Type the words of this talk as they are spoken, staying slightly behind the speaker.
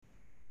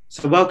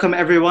So welcome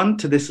everyone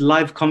to this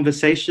live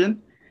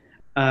conversation.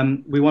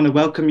 We want to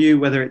welcome you,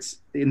 whether it's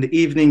in the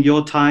evening,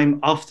 your time,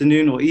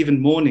 afternoon, or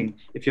even morning,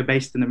 if you're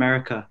based in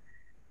America.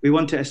 We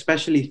want to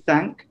especially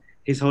thank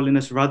His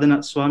Holiness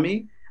Radhanath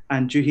Swami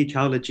and Juhi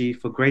Chawla ji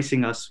for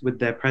gracing us with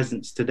their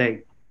presence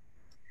today.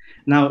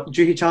 Now,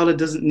 Juhi Chawla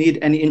doesn't need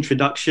any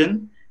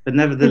introduction, but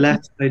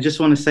nevertheless, I just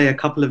want to say a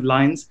couple of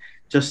lines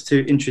just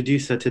to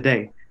introduce her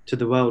today to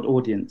the world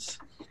audience.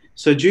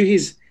 So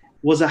Juhi's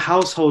was a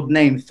household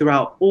name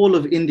throughout all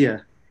of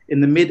India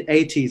in the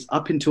mid-80s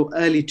up until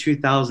early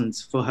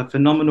 2000s for her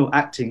phenomenal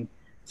acting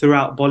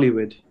throughout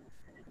Bollywood.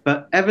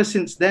 But ever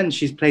since then,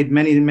 she's played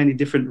many, many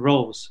different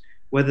roles,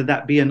 whether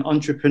that be an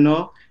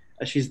entrepreneur,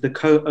 she's the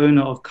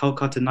co-owner of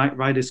Kolkata Knight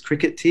Riders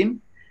cricket team.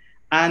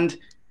 And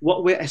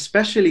what we're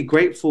especially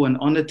grateful and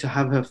honored to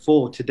have her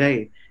for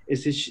today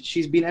is that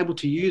she's been able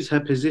to use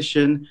her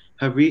position,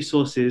 her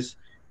resources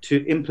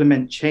to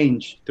implement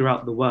change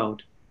throughout the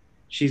world.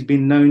 She's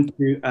been known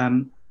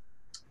to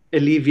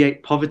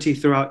alleviate poverty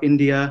throughout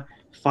India,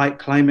 fight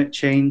climate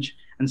change,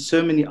 and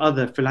so many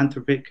other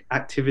philanthropic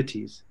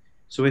activities.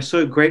 So we're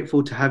so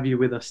grateful to have you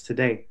with us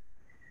today.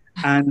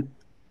 And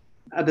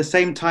at the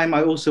same time,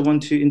 I also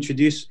want to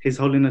introduce His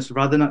Holiness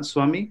Radhanath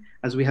Swami,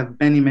 as we have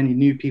many, many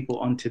new people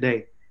on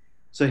today.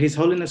 So His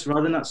Holiness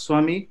Radhanath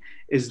Swami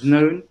is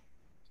known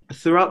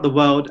throughout the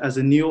world as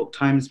a New York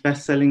Times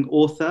bestselling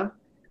author,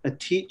 a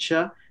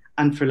teacher,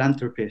 and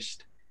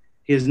philanthropist.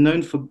 He is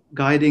known for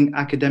guiding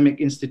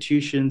academic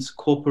institutions,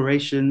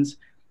 corporations,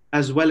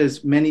 as well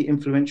as many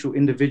influential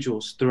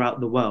individuals throughout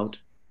the world.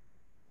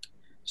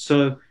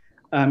 So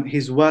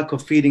his work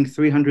of feeding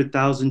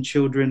 300,000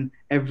 children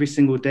every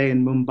single day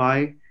in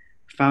Mumbai,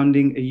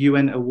 founding a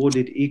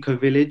UN-awarded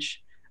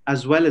eco-village,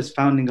 as well as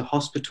founding a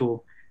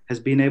hospital,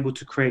 has been able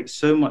to create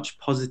so much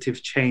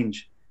positive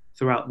change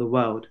throughout the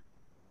world.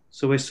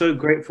 So we're so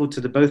grateful to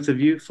the both of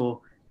you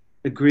for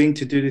agreeing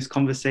to do this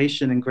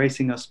conversation and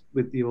gracing us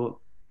with your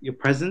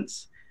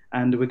presence.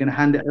 And we're going to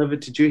hand it over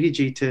to Juhi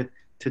ji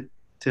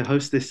to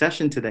host this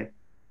session today.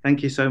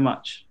 Thank you so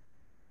much.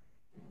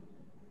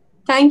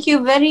 Thank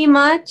you very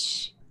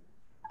much.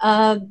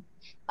 A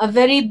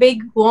very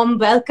big warm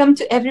welcome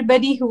to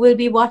everybody who will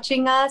be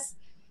watching us.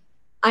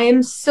 I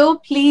am so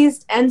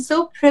pleased and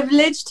so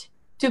privileged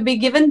to be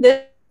given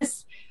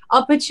this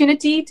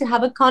opportunity to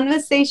have a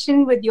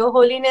conversation with Your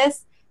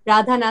Holiness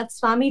Radhanath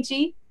Swami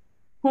ji,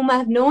 whom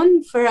I've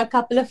known for a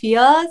couple of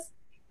years,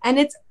 and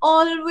it's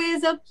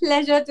always a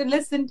pleasure to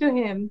listen to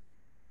him.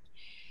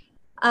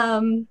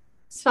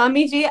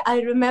 Swamiji,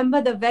 I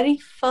remember the very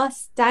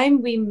first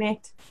time we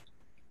met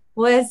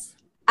was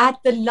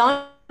at the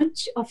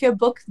launch of your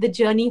book, The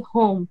Journey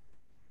Home.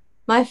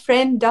 My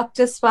friend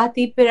Dr.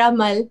 Swati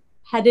Piramal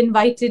had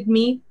invited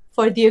me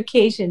for the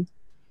occasion.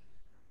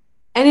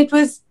 And it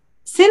was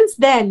since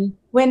then,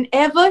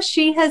 whenever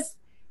she has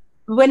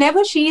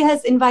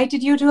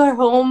invited you to her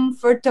home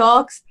for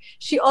talks,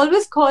 she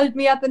always called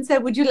me up and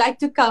said, would you like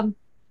to come?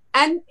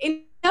 And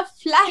in a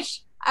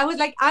flash, I was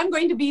like, I'm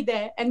going to be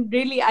there. And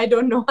really, I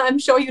don't know. I'm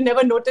sure you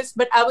never noticed,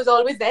 but I was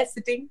always there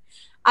sitting,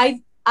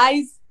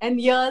 eyes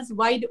and ears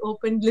wide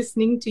open,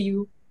 listening to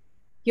you.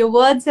 Your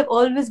words have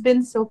always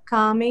been so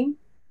calming,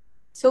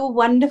 so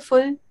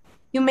wonderful.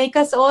 You make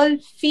us all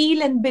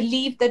feel and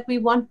believe that we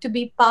want to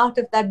be part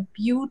of that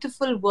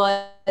beautiful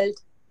world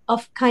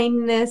of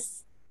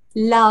kindness,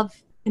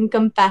 love, and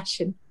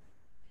compassion.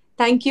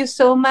 Thank you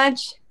so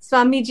much,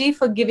 Swamiji,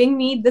 for giving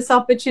me this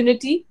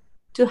opportunity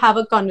to have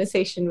a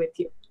conversation with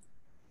you.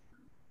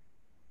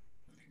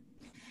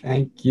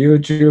 Thank you,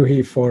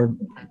 Juhi, for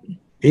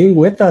being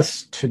with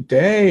us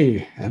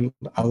today and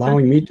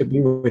allowing me to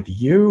be with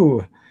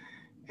you.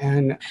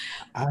 And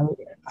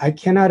I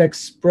cannot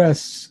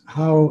express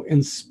how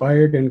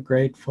inspired and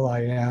grateful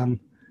I am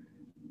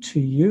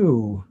to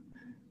you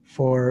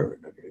for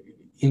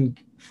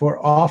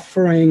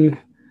offering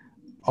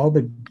all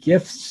the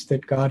gifts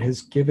that God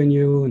has given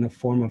you in the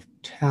form of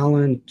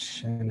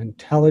talent and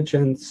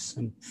intelligence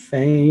and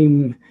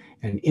fame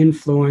and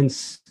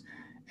influence.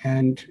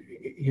 And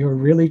you're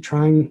really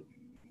trying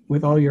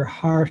with all your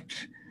heart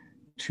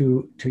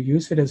to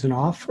use it as an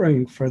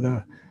offering for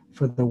the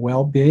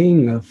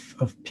well-being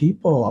of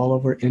people all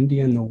over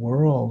India and the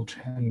world.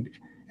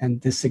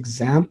 And this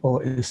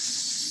example is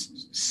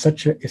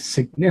such a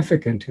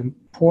significant,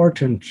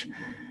 important,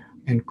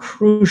 and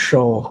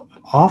crucial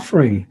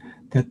offering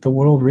that the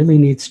world really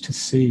needs to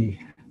see.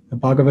 The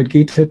Bhagavad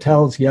Gita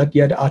tells, Yad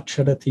yad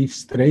acharati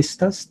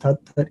strestas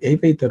tat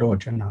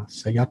evedarojana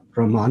sayat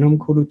pramanam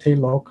kurute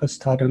lokas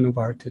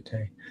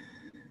tadanuvartate.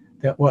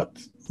 That what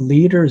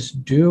leaders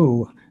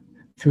do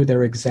through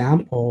their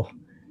example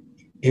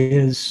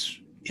is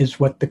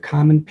what the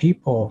common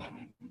people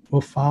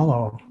will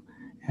follow.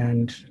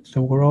 And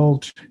the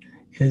world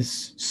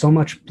is so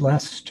much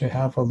blessed to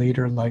have a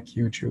leader like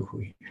you,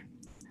 Juhi.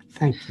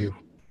 Thank you.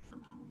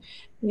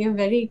 You're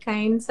very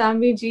kind,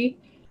 Swamiji.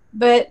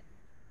 But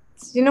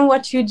you know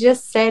what you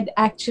just said,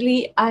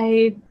 actually,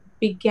 I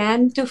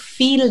began to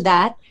feel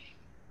that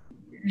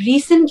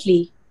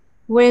recently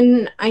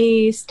when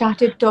I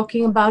started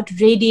talking about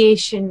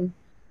radiation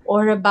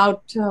or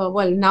about,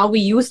 well, now we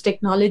use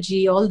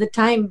technology all the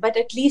time, but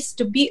at least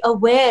to be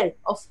aware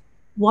of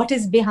what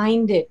is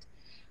behind it,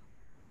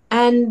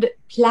 and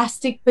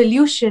plastic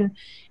pollution.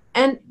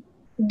 And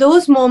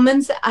those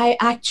moments, I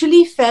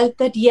actually felt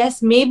that,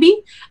 yes,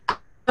 maybe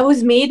I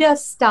was made a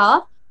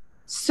star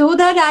so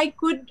that I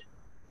could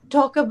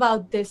talk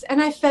about this.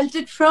 And I felt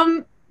it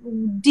from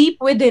deep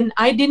within.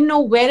 I didn't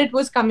know where it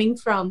was coming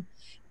from,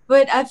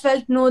 but I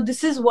felt, no,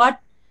 this is what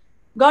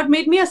God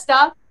made me a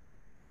star.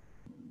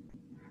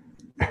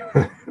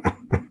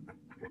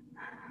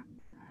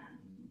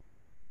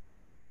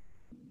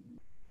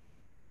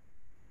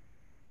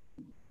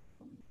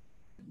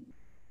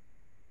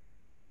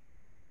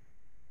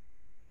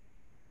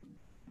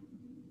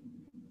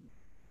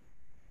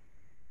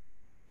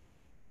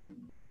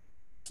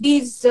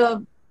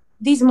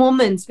 These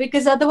moments,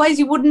 because otherwise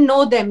you wouldn't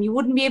know them, you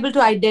wouldn't be able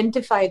to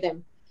identify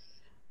them.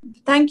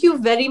 Thank you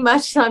very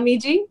much,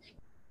 Swamiji.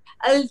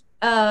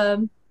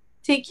 I'll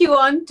take you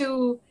on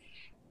to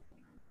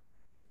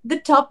the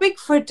topic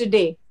for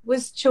today.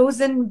 Was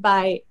chosen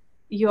by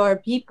your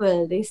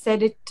people. They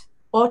said it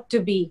ought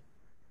to be: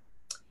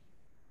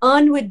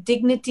 earn with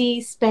dignity,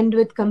 spend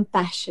with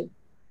compassion.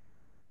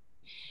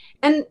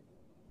 And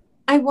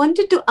I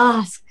wanted to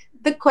ask,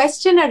 the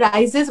question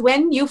arises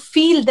when you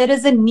feel there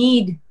is a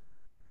need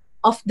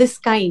of this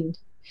kind.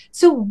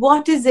 So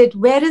what is it?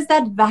 Where is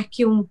that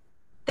vacuum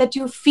that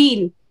you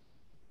feel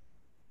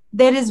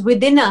there is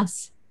within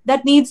us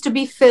that needs to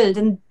be filled?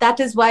 And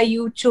that is why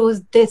you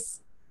chose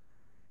this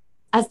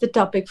as the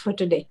topic for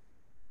today.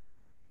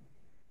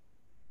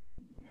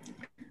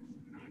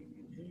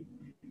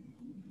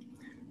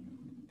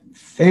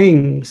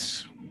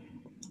 Things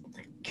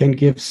can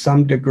give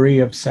some degree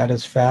of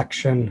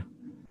satisfaction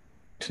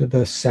to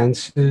the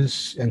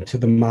senses and to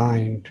the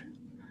mind,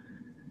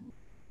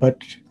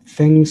 but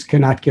things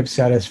cannot give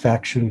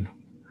satisfaction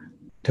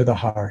to the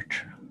heart.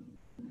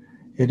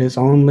 It is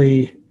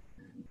only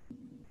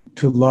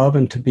to love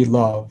and to be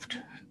loved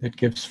that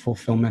gives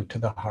fulfillment to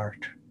the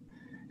heart.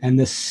 And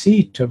the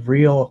seat of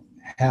real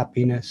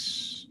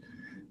happiness,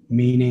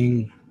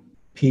 meaning,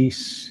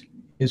 peace,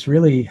 is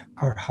really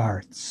our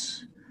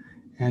hearts.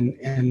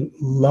 And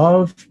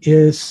love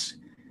is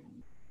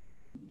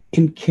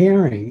in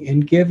caring, in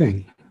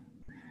giving.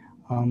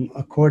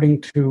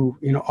 According to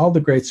all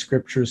the great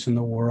scriptures in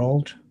the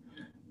world,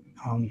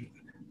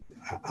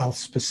 I'll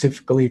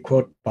specifically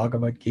quote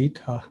Bhagavad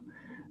Gita,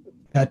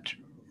 that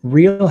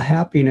real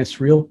happiness,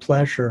 real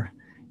pleasure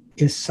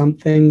is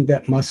something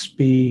that must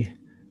be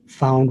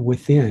found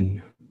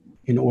within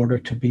in order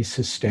to be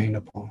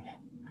sustainable.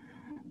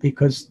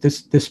 Because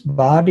this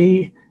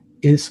body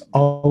is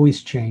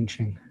always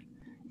changing.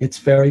 It's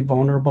very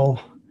vulnerable,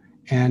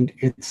 and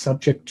it's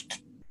subject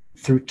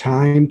through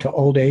time to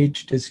old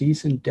age,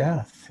 disease, and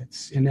death.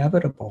 It's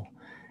inevitable.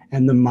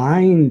 And the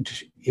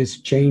mind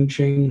is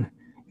changing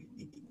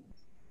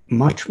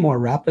much more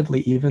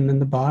rapidly even than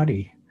the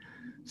body.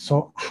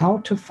 So how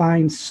to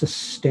find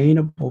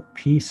sustainable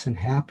peace and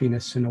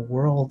happiness in a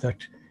world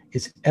that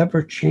is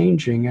ever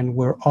changing and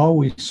we're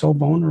always so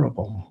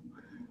vulnerable?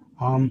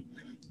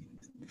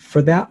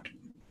 For that,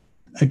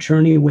 a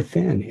journey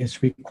within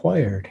is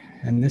required.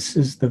 And this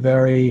is the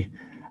very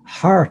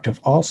heart of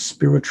all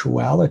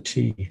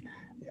spirituality,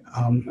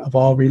 of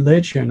all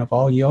religion, of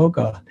all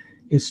yoga,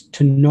 is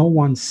to know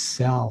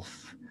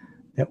oneself,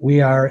 that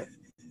we are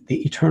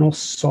the eternal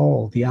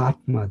soul, the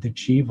Atma, the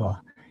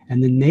Jiva.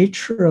 And the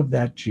nature of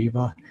that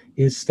Jiva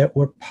is that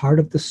we're part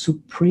of the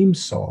Supreme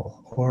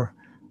Soul, or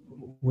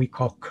we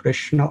call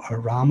Krishna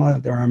or Rama.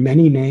 There are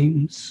many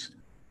names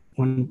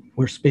when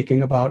we're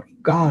speaking about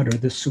God or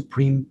the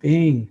Supreme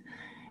Being.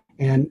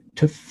 And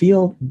to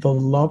feel the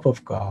love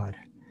of God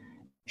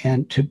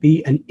and to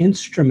be an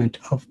instrument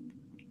of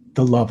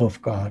the love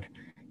of God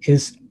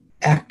is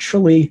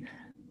actually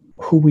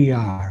who we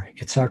are.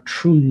 It's our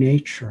true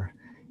nature.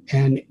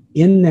 And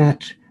in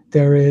that,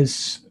 there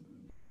is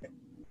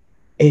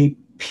a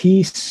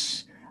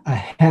peace, a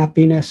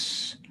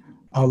happiness,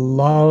 a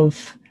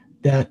love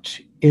that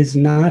is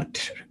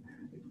not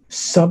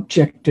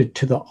subjected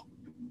to the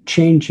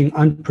changing,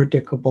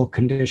 unpredictable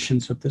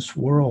conditions of this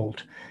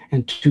world.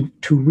 And to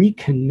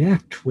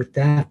reconnect with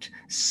that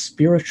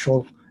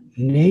spiritual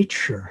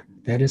nature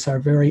that is our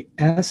very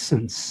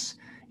essence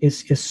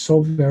is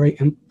so very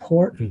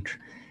important.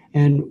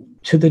 And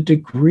to the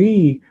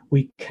degree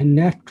we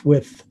connect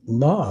with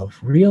love,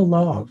 real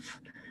love,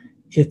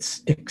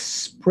 it's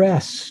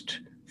expressed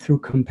through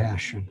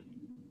compassion,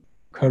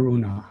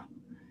 karuna.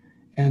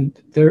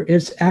 And there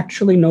is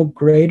actually no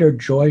greater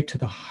joy to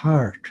the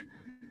heart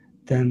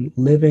than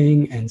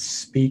living and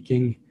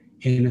speaking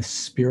in a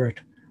spirit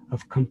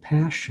of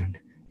compassion.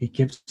 It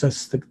gives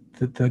us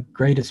the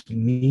greatest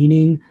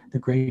meaning, the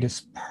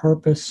greatest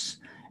purpose,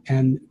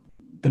 and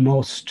the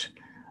most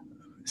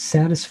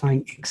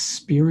satisfying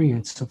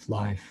experience of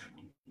life.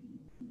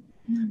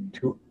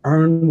 To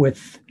earn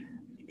with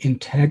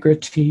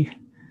integrity,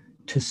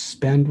 to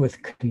spend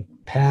with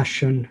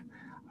compassion,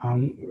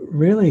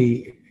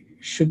 really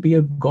should be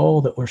a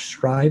goal that we're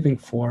striving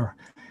for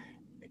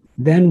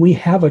then we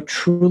have a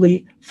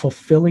truly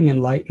fulfilling,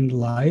 enlightened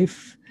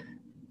life,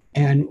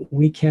 and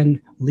we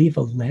can leave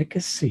a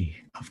legacy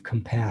of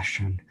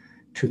compassion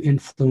to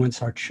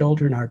influence our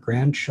children, our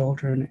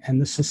grandchildren,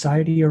 and the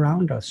society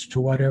around us to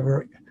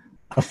whatever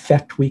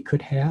effect we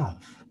could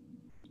have.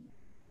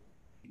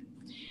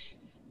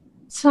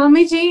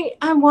 Swamiji,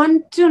 I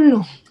want to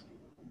know,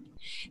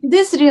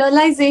 this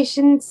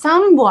realization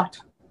somewhat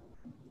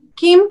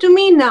came to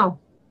me now,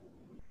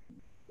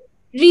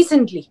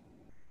 recently,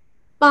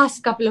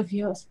 past couple of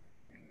years.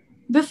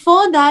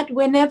 Before that,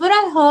 whenever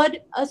I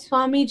heard a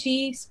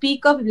Swamiji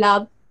speak of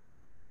love,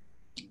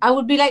 I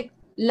would be like,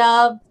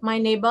 love my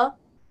neighbor.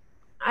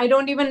 I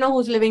don't even know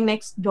who's living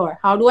next door.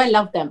 How do I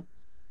love them?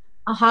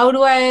 How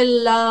do I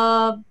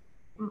love,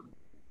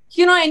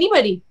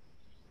 anybody?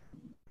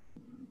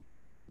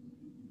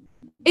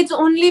 It's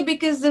only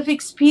because of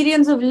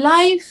experience of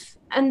life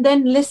and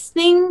then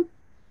listening,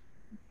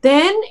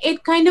 then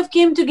it kind of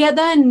came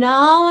together, and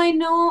now I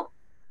know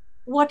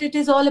what it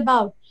is all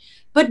about.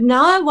 But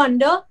now I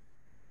wonder,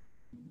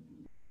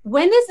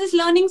 when is this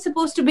learning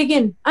supposed to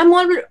begin?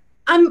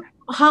 I'm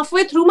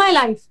halfway through my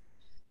life.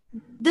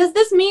 Does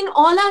this mean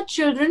all our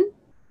children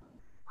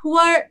who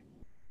are,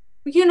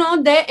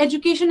 their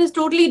education is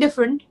totally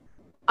different?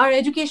 Our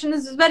education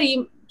is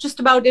very just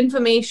about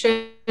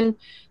information,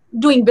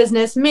 doing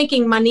business,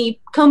 making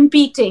money,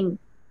 competing.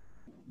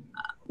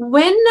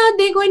 When are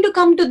they going to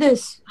come to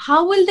this?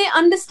 How will they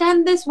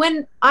understand this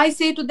when I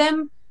say to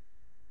them,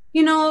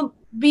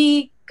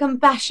 be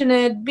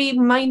compassionate, be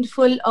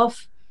mindful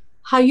of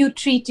how you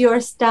treat your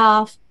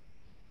staff,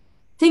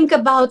 think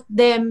about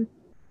them?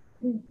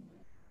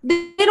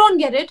 They don't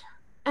get it.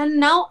 And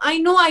now I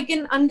know I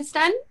can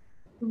understand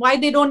why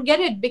they don't get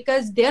it,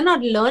 because they're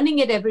not learning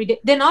it every day.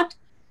 They're not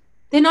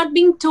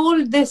being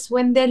told this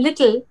when they're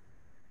little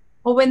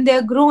or when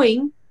they're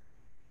growing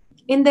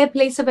in their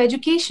place of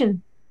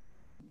education.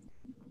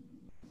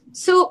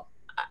 So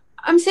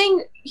I'm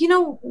saying,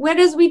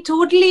 whereas we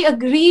totally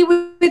agree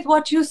with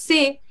what you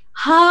say,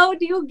 how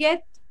do you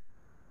get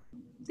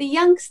the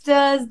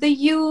youngsters, the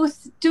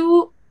youth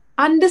to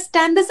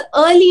understand this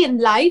early in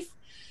life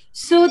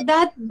so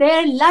that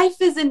their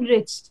life is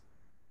enriched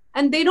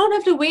and they don't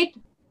have to wait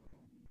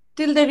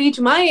till they reach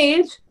my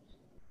age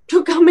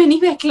to come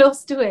anywhere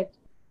close to it?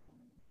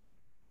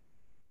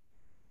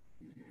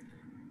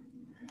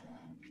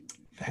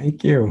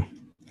 Thank you.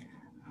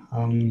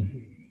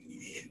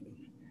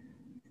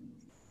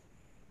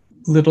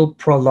 Little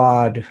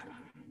Prahlad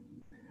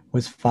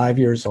was 5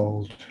 years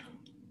old.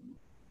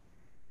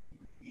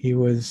 He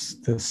was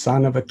the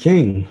son of a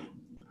king.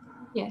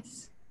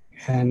 Yes.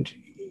 And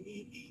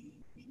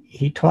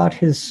he taught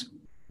his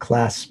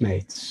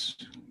classmates,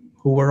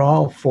 who were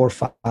all 4 or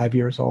 5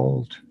 years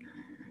old,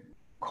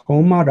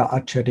 Komara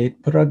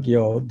acharit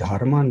pragyo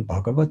dharman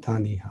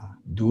bhagavataniha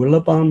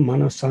dulabam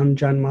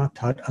manasanjanma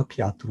tad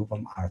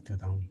apyatruvam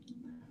artadam.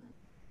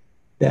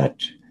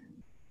 That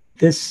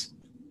this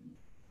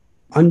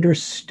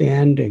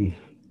understanding,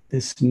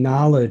 this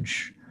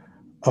knowledge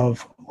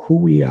of who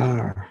we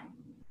are,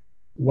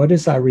 what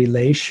is our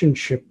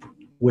relationship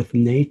with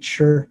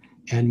nature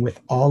and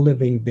with all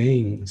living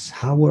beings,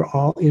 how we're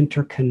all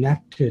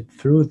interconnected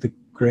through the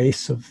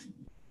grace of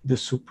the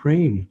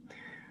Supreme.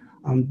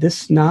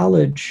 This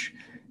knowledge,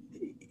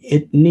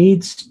 it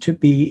needs to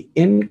be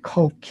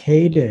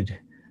inculcated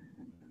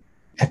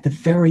at the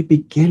very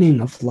beginning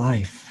of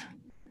life,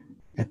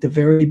 at the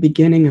very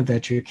beginning of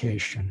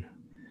education.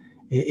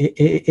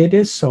 It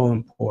is so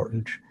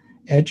important.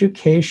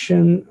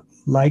 Education,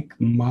 like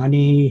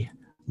money,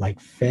 like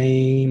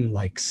fame,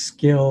 like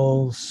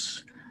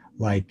skills,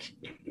 like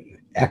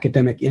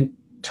academic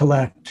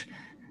intellect,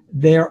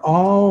 they're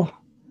all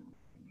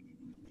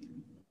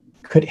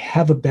could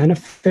have a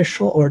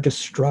beneficial or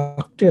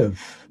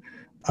destructive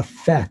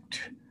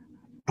effect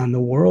on the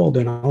world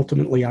and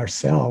ultimately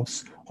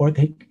ourselves, or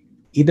they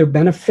either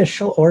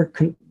beneficial or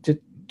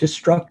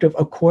destructive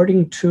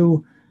according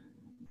to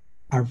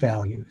our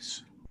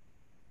values.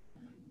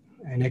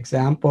 An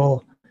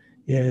example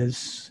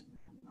is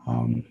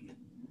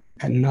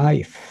a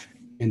knife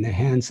in the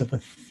hands of a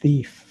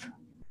thief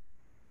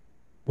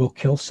will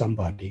kill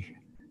somebody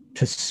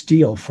to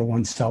steal for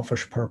one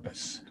selfish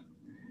purpose.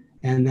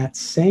 And that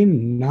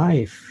same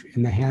knife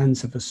in the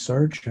hands of a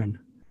surgeon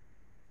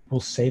will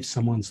save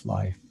someone's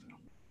life.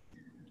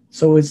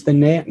 So is the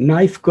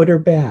knife good or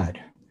bad?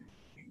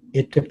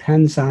 It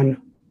depends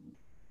on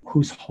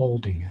who's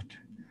holding it.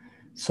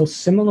 So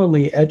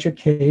similarly,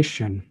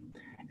 education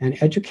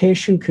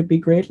could be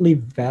greatly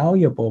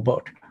valuable,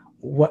 but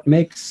what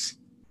makes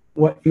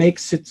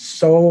it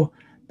so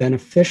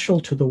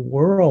beneficial to the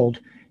world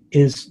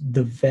is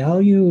the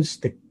values,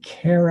 the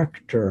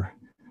character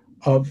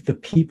of the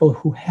people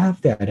who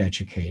have that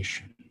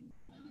education.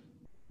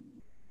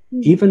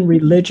 Even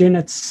religion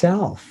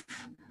itself,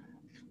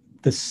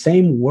 the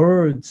same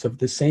words of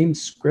the same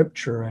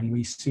scripture, and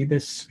we see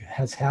this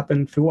has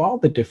happened through all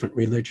the different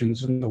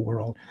religions in the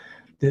world.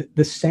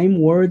 The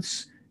same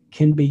words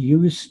can be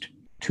used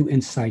to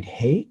incite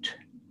hate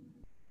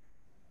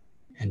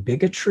and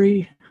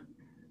bigotry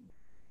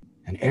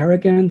and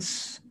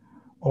arrogance,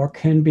 or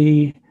can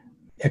be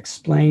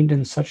explained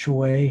in such a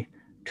way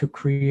to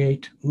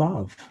create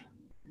love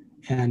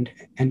and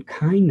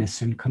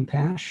kindness and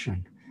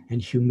compassion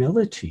and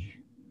humility.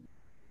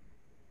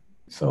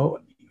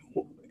 So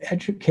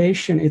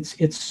education,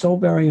 it's so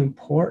very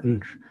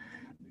important.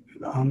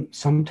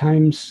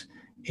 Sometimes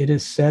it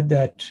is said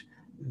that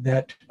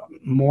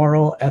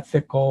moral,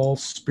 ethical,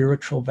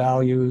 spiritual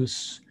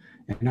values,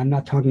 and I'm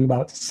not talking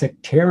about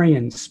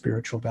sectarian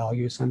spiritual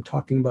values, I'm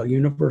talking about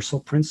universal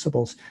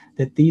principles,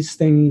 that these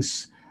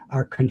things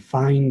are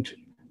confined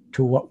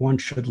to what one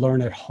should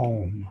learn at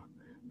home.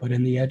 But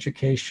in the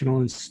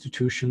educational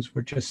institutions,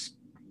 we're just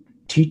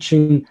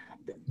teaching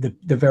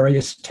the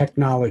various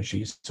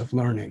technologies of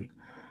learning.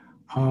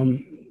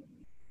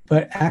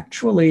 But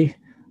actually,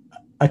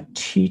 a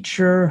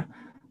teacher,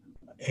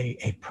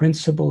 a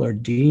principal or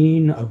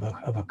dean of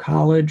a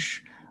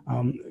college,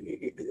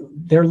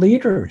 they're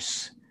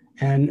leaders.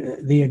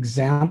 And the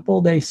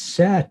example they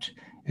set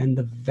and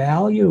the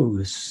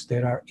values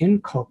that are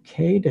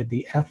inculcated,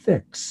 the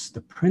ethics,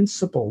 the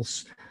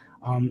principles,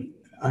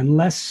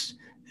 unless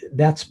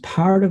that's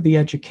part of the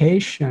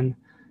education,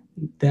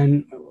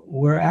 then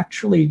we're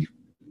actually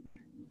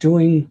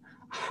doing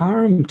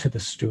harm to the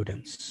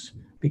students,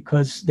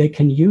 because they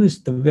can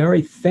use the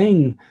very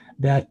thing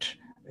that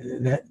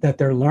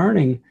they're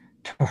learning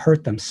to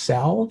hurt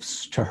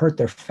themselves, to hurt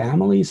their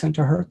families, and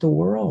to hurt the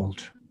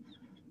world.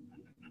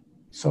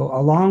 So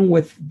along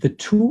with the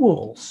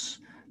tools,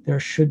 there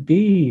should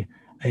be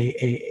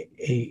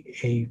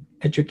a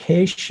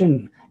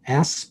education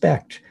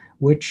aspect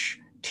which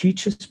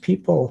teaches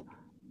people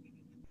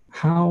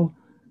how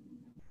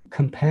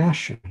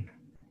compassion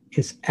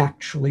is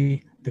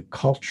actually the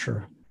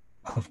culture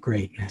of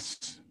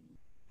greatness.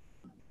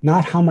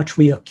 Not how much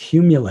we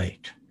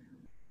accumulate,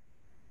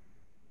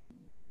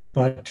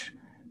 but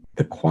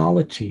the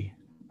quality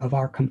of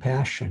our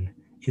compassion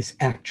is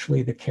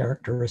actually the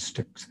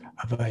characteristics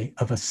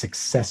of a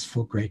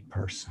successful great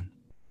person.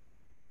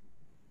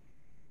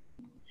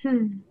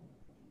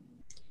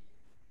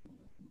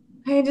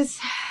 I just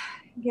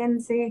again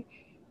say,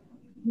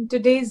 in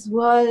today's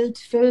world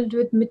filled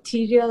with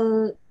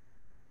material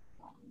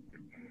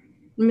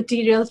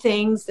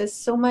things, there's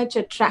so much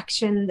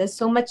attraction, there's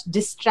so much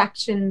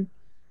distraction.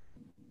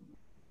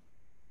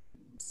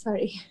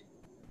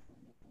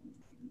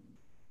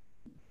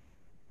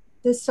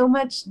 There's so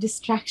much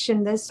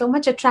distraction, there's so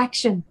much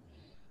attraction,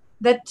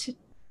 that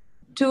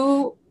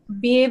to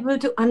be able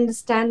to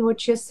understand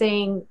what you're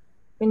saying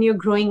when you're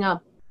growing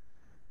up,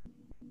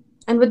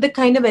 and with the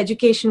kind of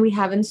education we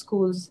have in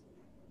schools,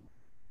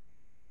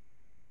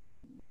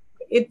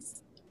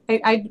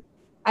 I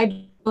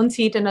don't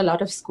see it in a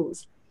lot of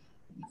schools.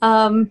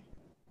 Well,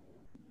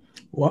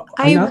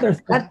 another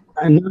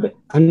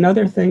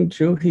thing,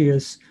 Juhi,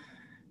 is,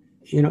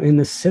 in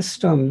the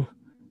system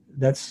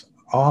that's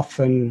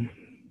often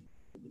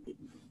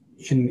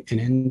in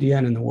India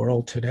and in the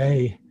world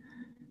today,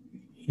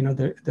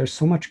 there's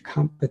so much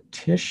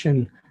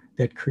competition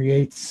that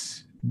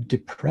creates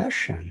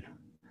depression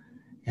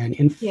and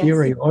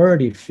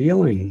inferiority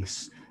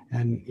feelings.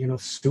 And,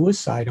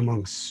 suicide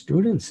among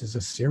students is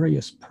a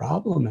serious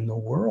problem in the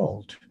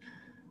world,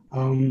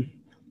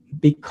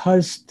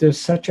 because there's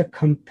such a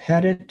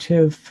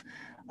competitive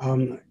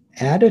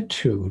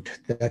attitude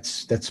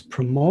that's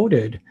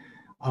promoted,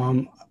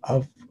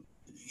 of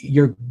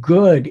you're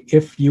good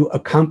if you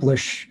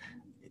accomplish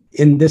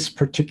in this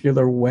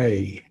particular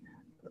way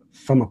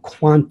from a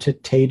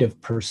quantitative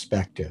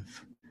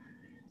perspective.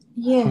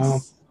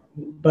 Yes.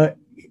 But,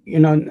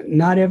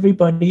 not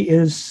everybody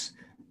is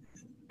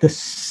the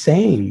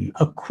same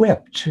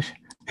equipped.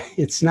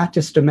 It's not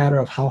just a matter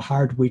of how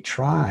hard we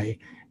try.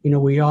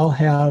 We all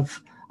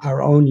have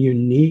our own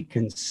unique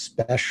and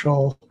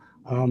special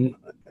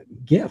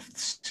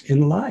gifts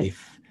in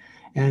life.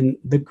 And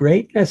the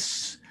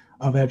greatness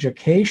of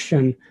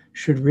education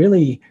should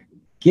really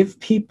give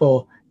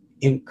people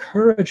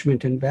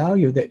encouragement and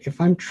value that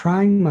if I'm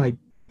trying my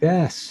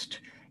best,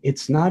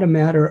 it's not a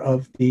matter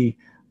of the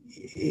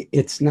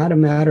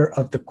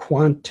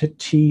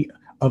quantity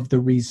of the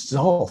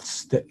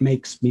results that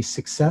makes me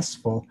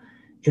successful.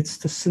 It's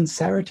the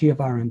sincerity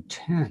of our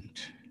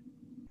intent.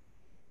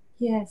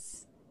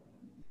 Yes.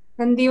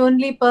 And the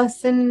only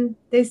person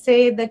they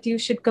say that you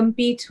should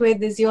compete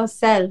with is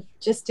yourself.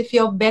 Just if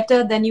you're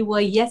better than you were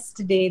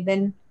yesterday,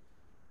 then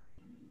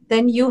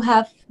you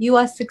are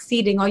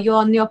succeeding, or you're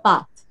on your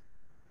path.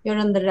 You're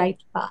on the right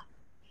path.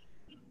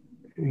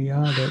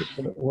 Yeah,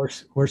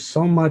 we're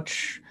so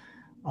much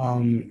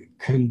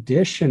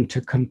conditioned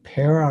to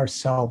compare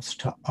ourselves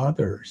to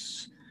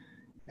others.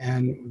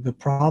 And the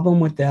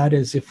problem with that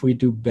is, if we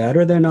do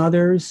better than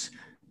others,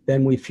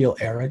 then we feel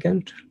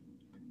arrogant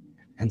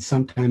and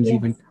sometimes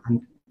even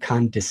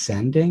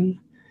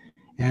condescending.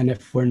 And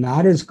if we're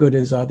not as good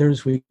as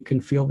others, we can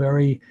feel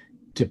very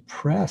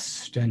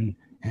depressed and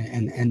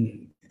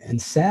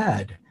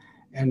sad.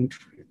 And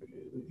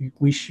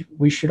we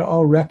should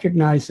all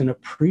recognize and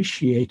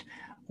appreciate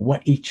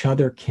what each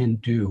other can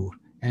do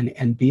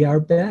and be our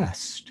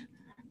best.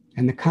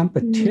 And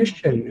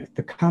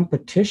the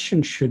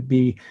competition should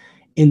be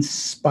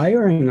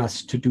inspiring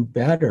us to do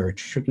better. It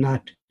should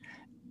not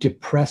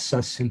depress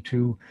us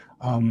into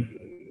a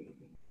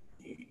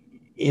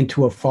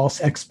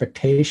false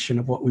expectation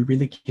of what we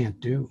really can't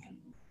do.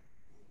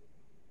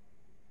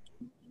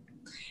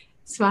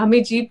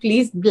 Swamiji,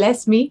 please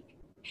bless me.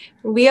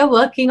 We are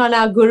working on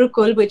our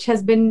Gurukul, which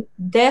has been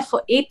there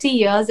for 80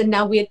 years, and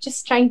now we are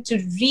just trying to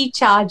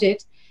recharge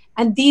it.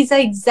 And these are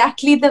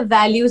exactly the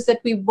values that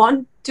we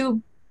want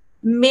to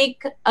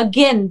make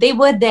again. They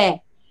were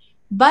there,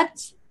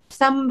 but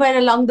somewhere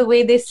along the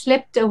way, they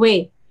slipped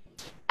away.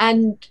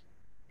 And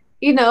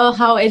you know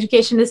how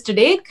education is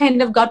today, it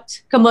kind of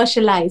got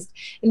commercialized.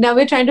 And now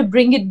we're trying to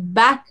bring it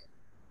back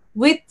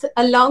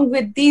along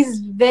with these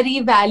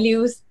very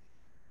values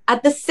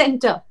at the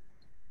center,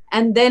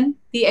 and then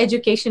the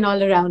education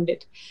all around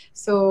it.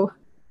 So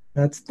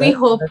we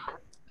hope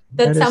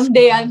that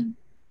someday I'm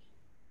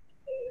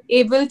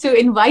able to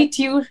invite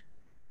you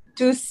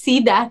to see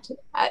that.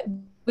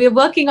 We're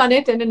working on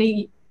it, and in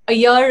a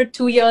year or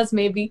 2 years,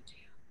 maybe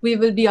we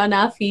will be on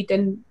our feet.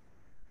 And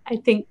I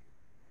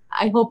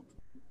hope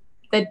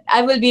that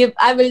I will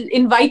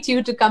invite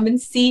you to come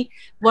and see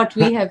what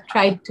we have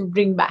tried to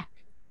bring back.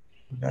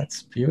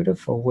 That's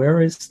beautiful.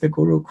 Where is the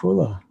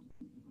Gurukula?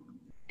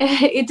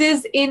 It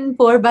is in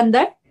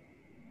Porbandar,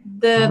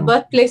 the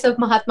birthplace of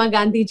Mahatma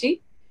Gandhi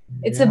ji.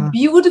 It's a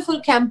beautiful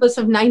campus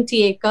of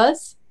 90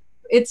 acres.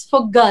 It's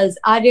for girls,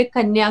 Arya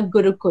Kanya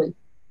Gurukul.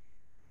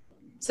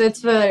 So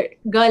it's for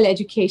girl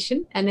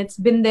education, and it's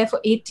been there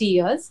for 80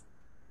 years,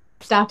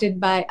 started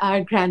by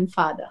our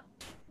grandfather.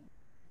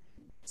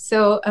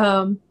 So,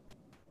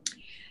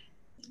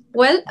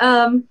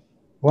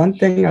 one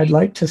thing I'd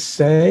like to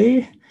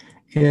say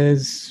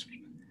is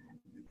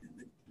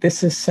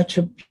this is such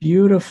a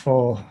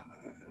beautiful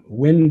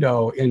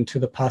window into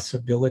the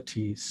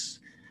possibilities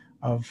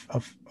of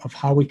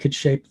how we could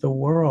shape the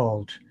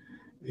world.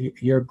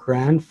 Your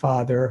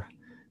grandfather,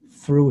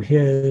 through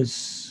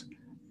his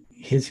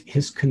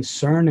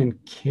concern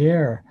and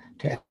care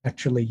to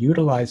actually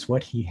utilize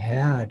what he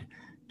had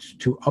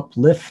to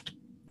uplift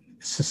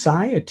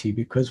society,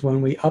 because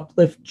when we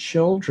uplift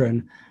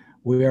children,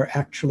 we are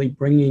actually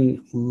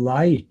bringing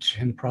light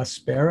and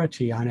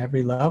prosperity on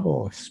every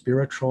level,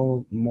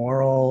 spiritual,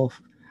 moral,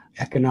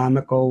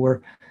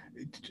 economical,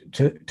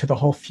 to the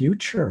whole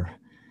future.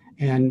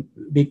 And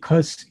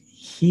because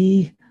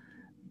he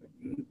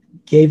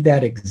gave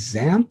that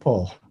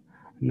example,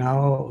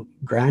 now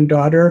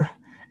granddaughter,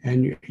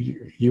 and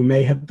you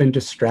may have been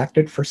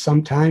distracted for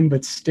some time,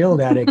 but still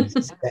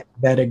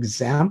that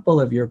example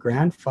of your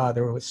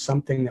grandfather was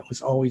something that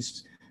was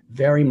always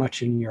very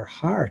much in your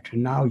heart.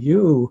 And now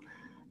you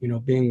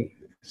being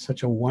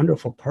such a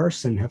wonderful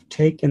person, have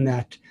taken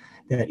that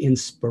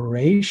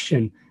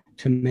inspiration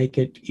to make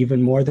it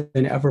even more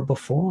than ever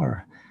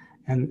before.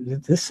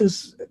 And this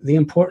is the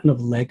importance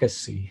of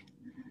legacy.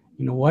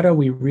 What are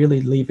we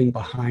really leaving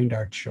behind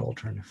our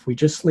children? If we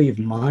just leave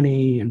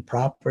money and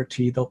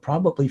property, they'll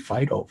probably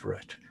fight over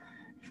it,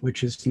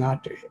 which is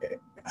not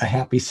a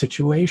happy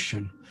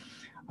situation,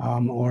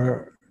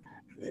 or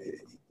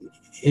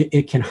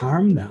it can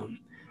harm them.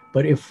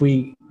 But if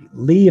we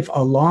leave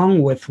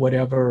along with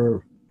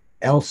whatever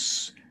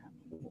else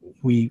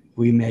we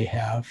may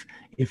have,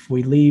 if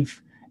we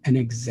leave an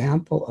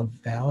example of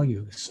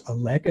values, a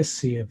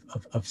legacy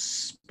of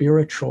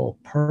spiritual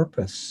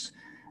purpose,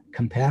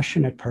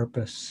 compassionate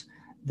purpose,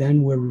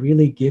 then we're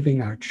really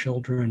giving our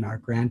children, our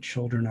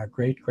grandchildren, our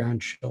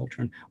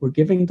great-grandchildren, we're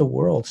giving the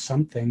world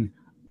something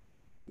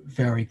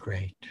very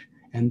great.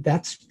 And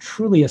that's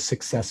truly a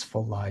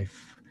successful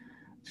life,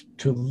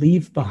 to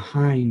leave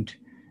behind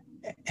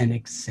an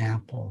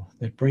example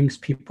that brings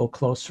people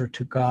closer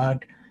to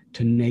God,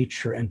 to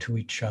nature, and to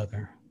each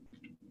other.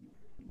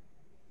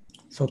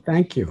 So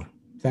thank you.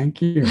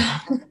 Thank you.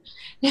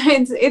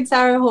 It's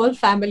our whole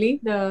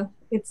family.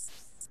 It's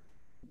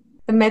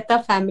the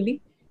Mehta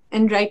family.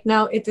 And right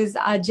now it is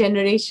our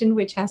generation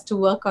which has to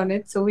work on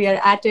it. So we are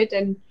at it,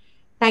 and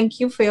thank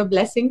you for your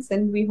blessings,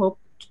 and we hope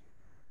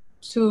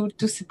to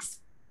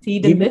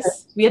succeed in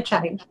this. We are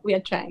trying.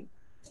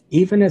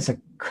 Even as a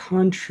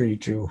country,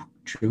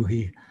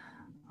 Juhi,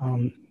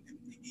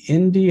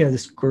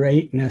 India's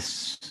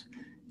greatness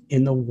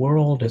in the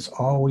world has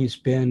always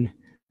been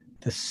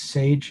the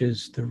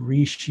sages, the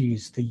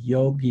rishis, the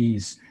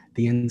yogis,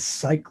 the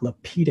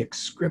encyclopedic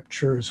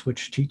scriptures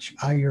which teach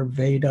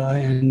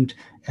Ayurveda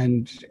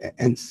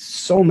and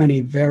so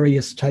many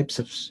various types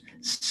of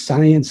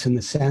science in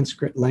the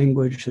Sanskrit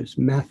language. There's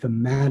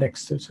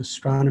mathematics, there's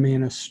astronomy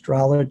and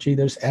astrology,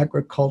 there's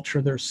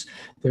agriculture,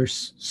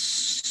 there's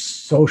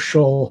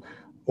social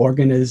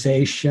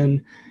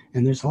organization,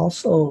 and there's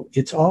also,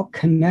 it's all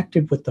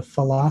connected with the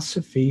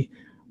philosophy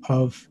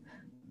of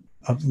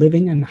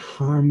living in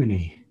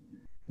harmony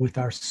with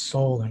our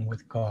soul and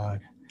with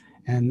God.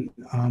 And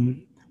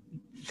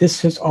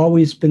this has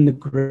always been the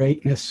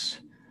greatness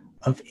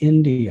of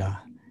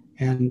India.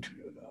 And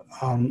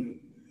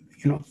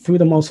through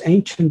the most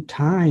ancient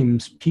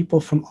times, people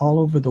from all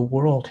over the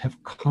world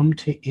have come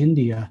to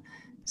India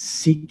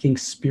seeking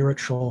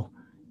spiritual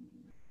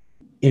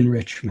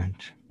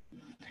enrichment.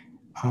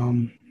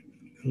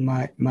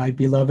 My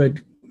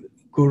beloved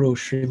Guru,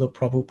 Srila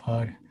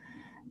Prabhupada,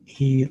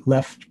 he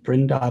left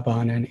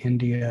Vrindavan in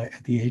India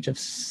at the age of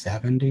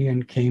 70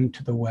 and came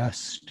to the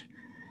West.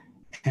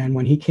 And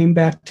when he came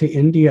back to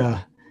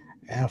India,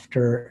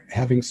 after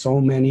having so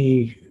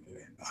many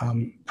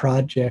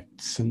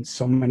projects and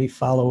so many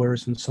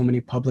followers and so many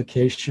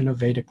publication of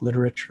Vedic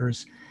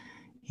literatures,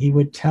 he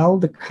would tell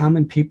the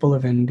common people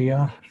of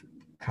India,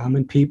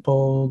 common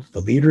people,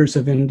 the leaders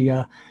of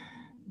India,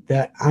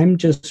 that I'm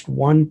just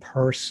one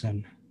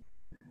person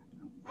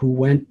who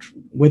went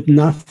with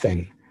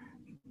nothing,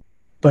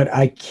 but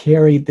I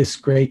carried this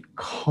great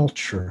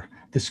culture,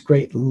 this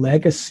great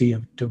legacy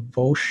of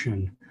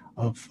devotion,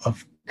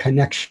 of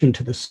connection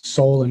to the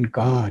soul and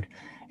God.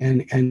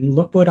 And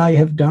look what I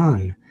have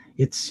done.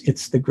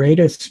 It's the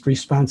greatest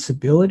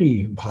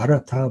responsibility,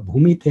 Bharata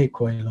Bhumite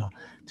Koila,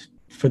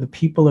 for the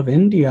people of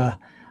India,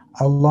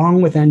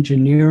 along with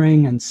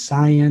engineering and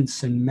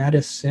science and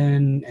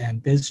medicine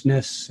and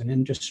business and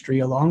industry,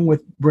 along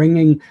with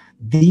bringing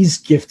these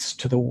gifts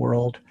to the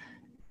world,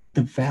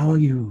 the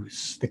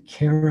values, the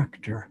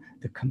character,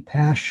 the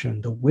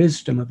compassion, the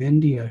wisdom of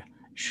India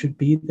should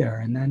be there.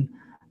 And then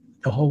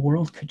the whole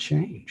world could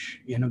change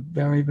in a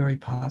very, very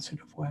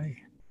positive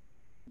way.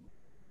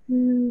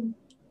 When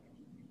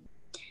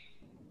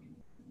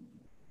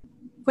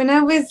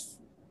I was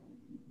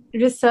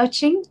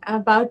researching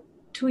about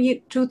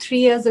 3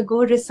 years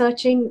ago,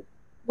 researching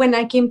when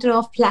I came to know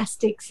of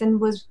plastics and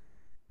was,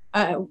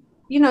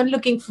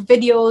 looking for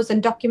videos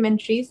and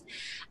documentaries,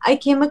 I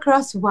came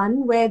across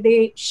one where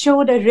they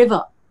showed a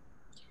river,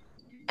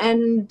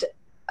 and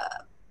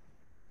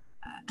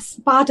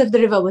part of the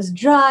river was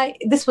dry.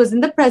 This was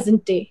in the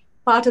present day.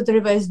 Part of the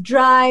river is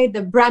dry,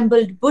 the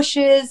brambled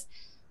bushes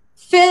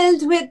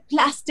filled with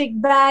plastic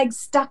bags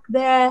stuck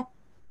there,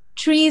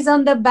 trees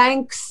on the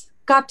banks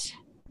cut,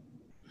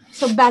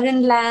 so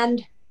barren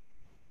land,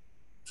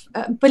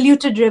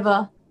 polluted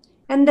river.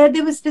 And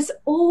there was this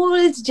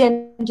old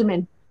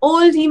gentleman,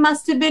 he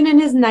must have been in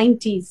his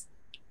 90s.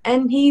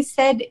 And he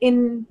said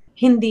in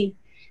Hindi,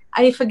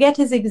 I forget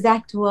his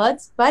exact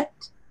words, but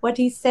what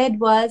he said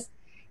was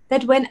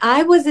that when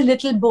I was a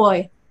little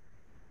boy,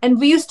 and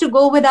we used to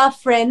go with our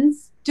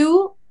friends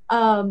to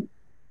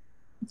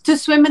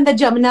swim in the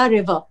Jamuna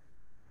River,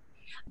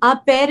 our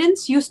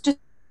parents used to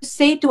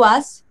say to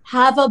us,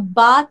 have a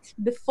bath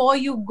before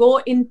you go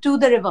into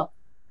the river,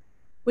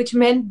 which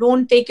meant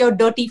don't take your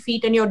dirty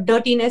feet and your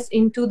dirtiness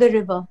into the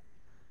river.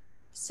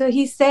 So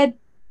he said,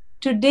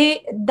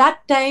 today,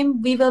 that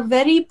time we were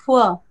very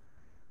poor,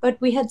 but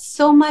we had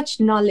so much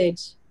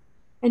knowledge.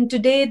 And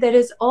today there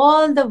is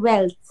all the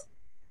wealth,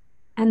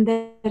 and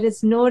there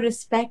is no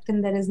respect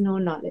and there is no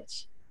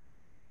knowledge.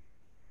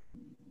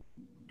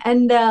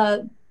 And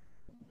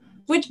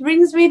which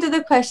brings me to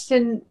the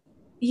question,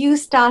 you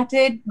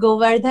started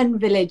Govardhan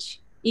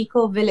Village,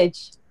 Eco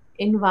Village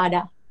in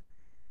Vada.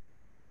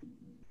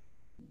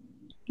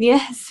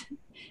 Yes,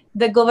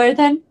 the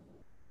Govardhan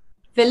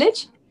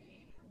Village.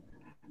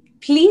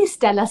 Please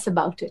tell us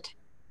about it.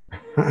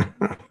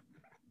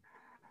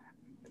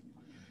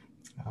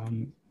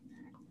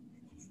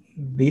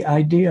 The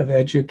idea of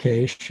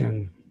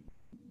education,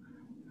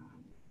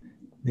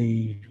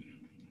 the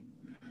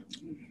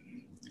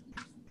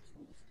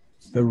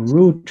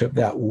root of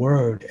that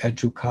word,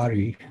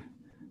 educare,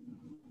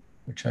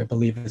 which I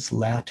believe is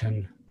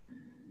Latin,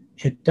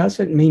 it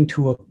doesn't mean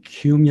to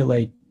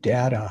accumulate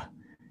data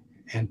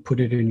and put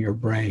it in your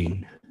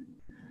brain.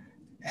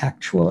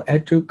 Actual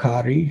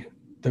educare,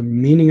 the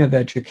meaning of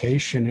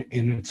education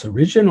in its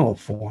original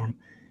form,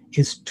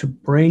 is to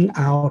bring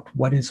out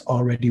what is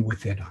already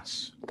within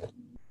us.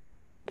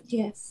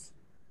 Yes.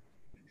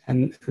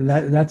 And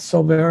that's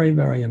so very,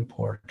 very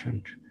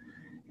important.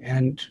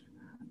 And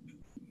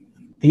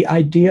the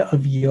idea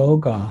of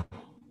yoga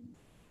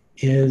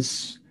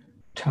is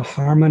to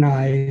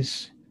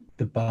harmonize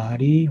the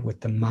body with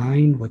the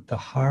mind, with the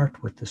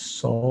heart, with the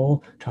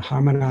soul, to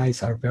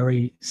harmonize our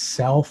very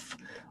self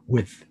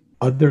with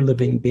other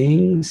living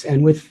beings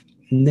and with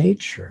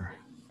nature.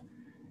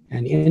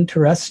 And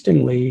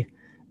interestingly,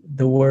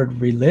 the word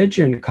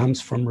religion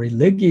comes from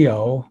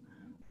religio,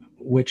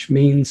 which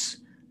means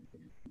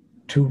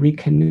to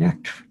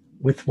reconnect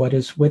with what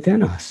is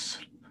within us,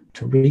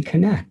 to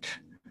reconnect.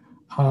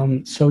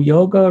 So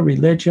yoga,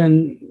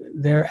 religion,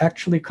 they're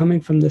actually coming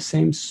from the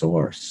same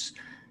source,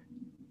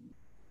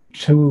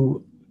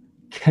 to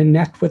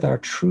connect with our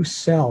true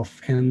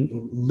self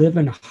and live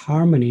in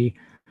harmony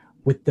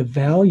with the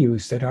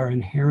values that are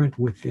inherent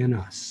within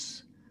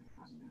us.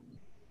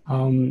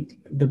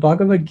 The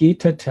Bhagavad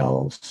Gita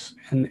tells,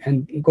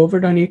 and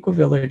Govardhan Eco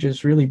Village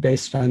is really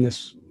based on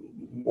this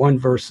one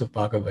verse of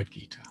Bhagavad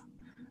Gita.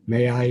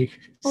 May I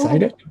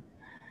cite it?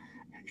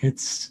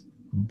 It's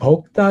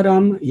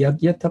Bhoktaram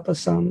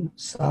Yagyatapasam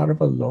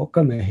Sarva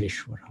Loka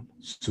Maheshwaram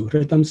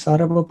Suhridam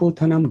Sarva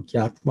Bhutanam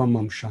Gyatva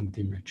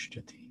Shanti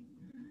Mrichyati.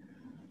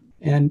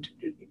 And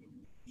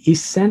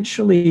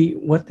essentially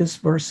what this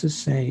verse is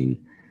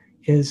saying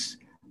is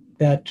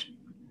that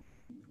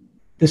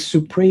the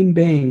Supreme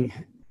Being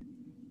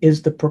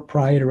is the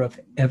proprietor of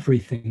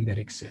everything that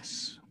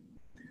exists.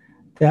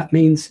 That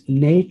means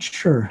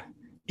nature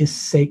is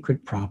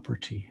sacred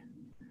property.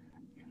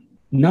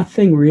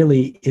 Nothing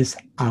really is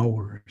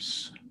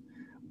ours.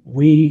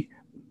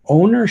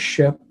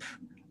 Ownership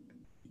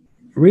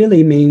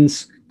really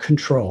means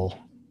control.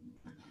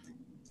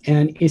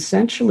 And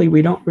essentially,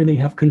 we don't really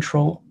have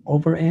control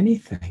over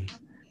anything.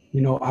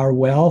 You know, our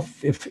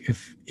wealth, if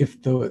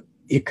the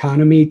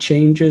economy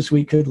changes,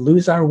 we could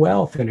lose our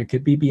wealth and it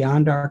could be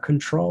beyond our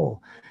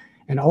control.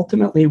 And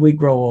ultimately, we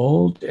grow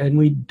old and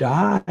we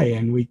die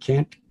and we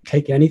can't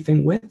take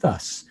anything with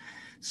us.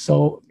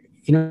 So,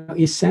 you know,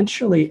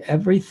 essentially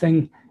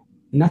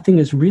nothing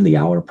is really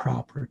our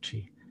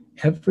property.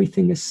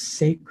 Everything is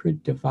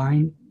sacred,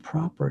 divine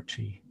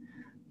property.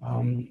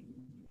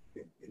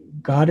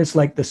 God is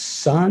like the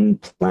sun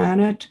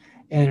planet,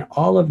 and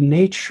all of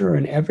nature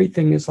and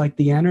everything is like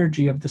the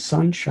energy of the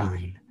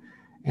sunshine.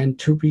 And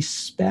to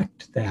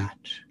respect that.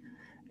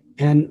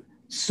 And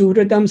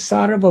Suradam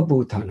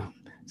Sarvabhutanam.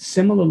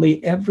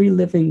 Similarly, every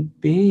living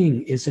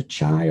being is a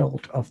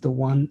child of the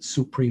one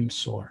supreme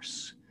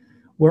source.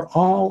 We're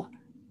all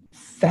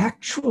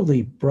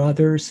factually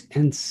brothers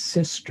and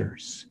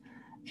sisters.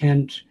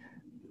 And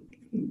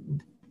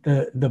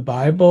the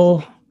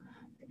Bible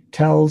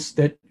tells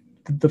that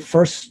the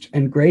first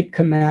and great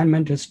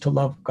commandment is to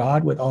love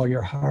God with all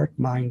your heart,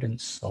 mind, and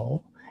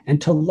soul, and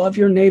to love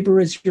your neighbor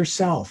as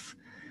yourself.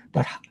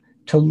 But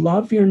to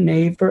love your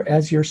neighbor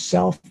as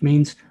yourself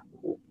means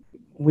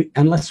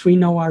unless we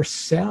know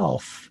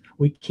ourself,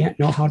 we can't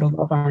know how to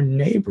love our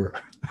neighbor.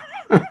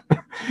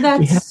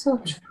 That's so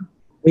true.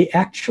 We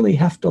actually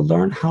have to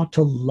learn how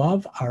to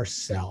love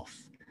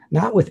ourselves,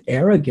 not with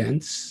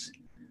arrogance,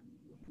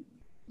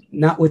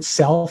 not with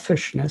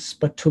selfishness,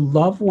 but to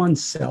love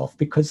oneself,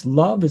 because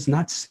love is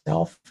not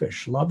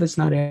selfish. Love is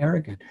not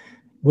arrogant.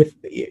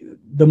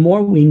 The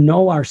more we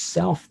know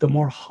ourselves, the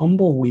more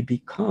humble we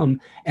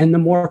become, and the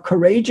more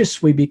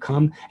courageous we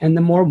become, and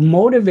the more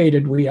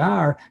motivated we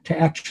are to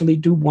actually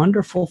do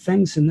wonderful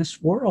things in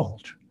this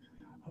world,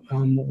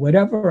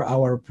 whatever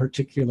our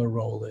particular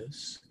role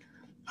is.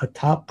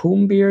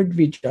 Atapumbir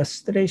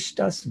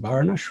dvijastreshtas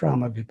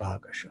varnashrama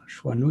vibhagasha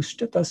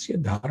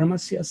shvanushtatasya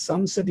dharmasya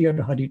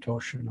samsadyar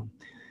haritoshanam.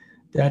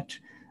 That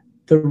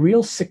the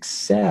real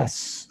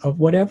success of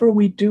whatever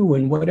we do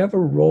and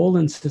whatever role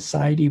in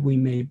society we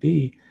may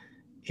be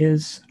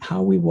is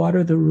how we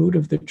water the root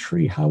of the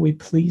tree, how we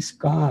please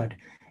God.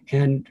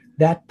 And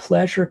that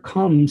pleasure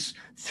comes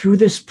through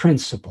this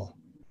principle,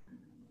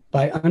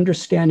 by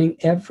understanding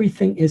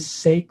everything is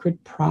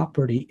sacred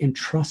property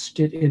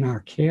entrusted in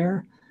our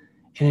care.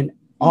 And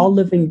all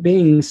living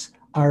beings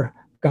are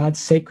God's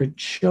sacred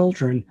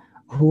children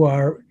who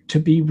are to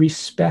be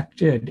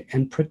respected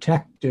and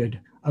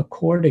protected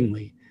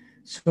accordingly.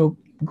 So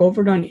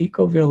Govardhan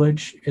Eco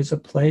Village is a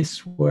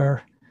place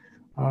where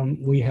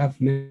we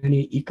have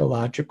many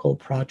ecological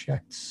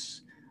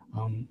projects,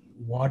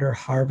 water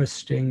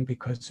harvesting,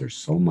 because there's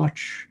so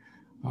much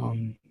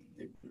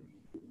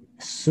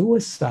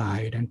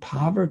suicide and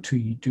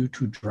poverty due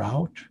to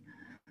drought.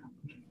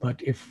 But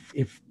if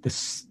the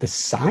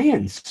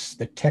science,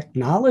 the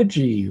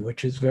technology,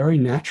 which is very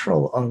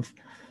natural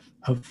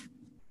of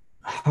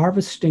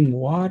harvesting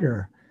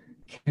water,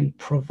 can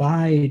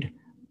provide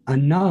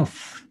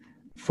enough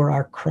for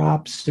our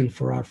crops and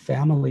for our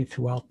family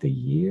throughout the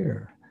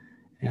year.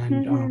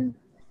 And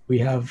we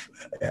have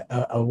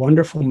a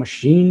wonderful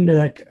machine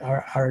that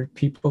our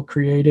people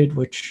created,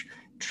 which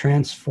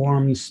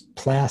transforms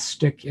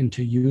plastic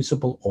into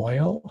usable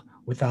oil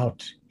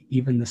without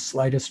even the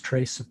slightest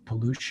trace of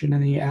pollution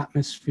in the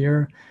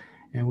atmosphere.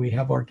 And we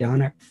have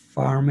organic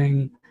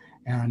farming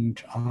and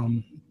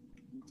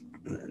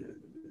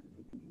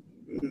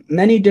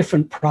many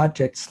different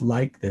projects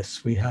like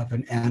this. We have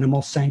an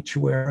animal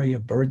sanctuary, a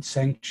bird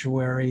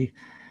sanctuary,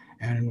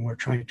 and we're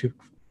trying to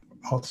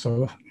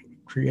also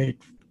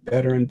create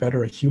better and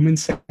better a human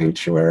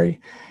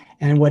sanctuary.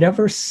 And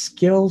whatever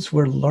skills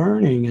we're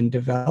learning and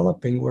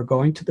developing, we're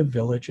going to the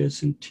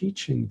villages and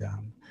teaching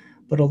them.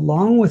 But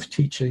along with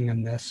teaching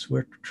in this,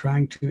 we're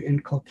trying to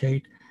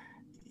inculcate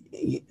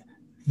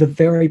the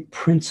very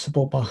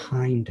principle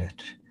behind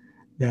it,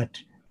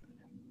 that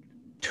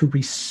to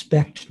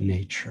respect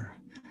nature,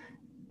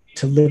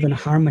 to live in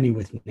harmony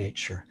with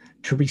nature,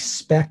 to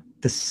respect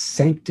the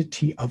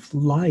sanctity of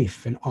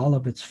life in all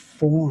of its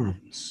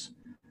forms.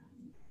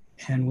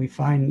 And we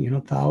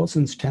find,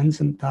 thousands, tens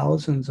and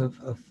thousands of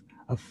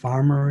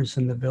farmers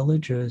in the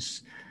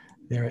villages.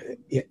 They're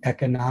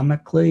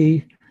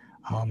economically,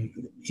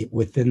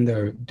 within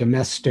their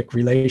domestic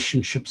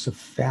relationships of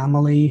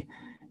family,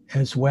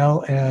 as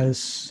well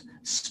as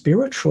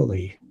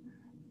spiritually.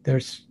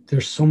 There's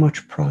so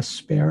much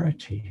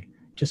prosperity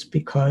just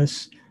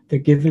because they're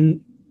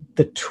given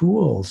the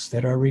tools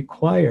that are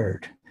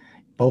required,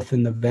 both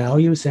in the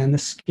values and the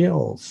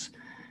skills.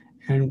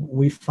 And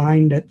we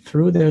find that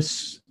through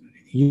this,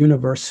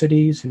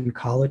 universities and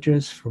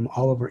colleges from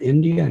all over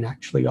India and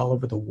actually all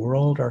over the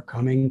world are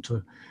coming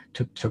to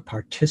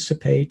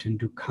participate and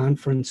do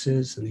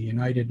conferences, and the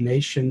United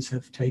Nations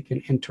have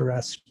taken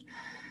interest.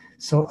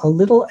 So a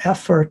little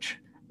effort,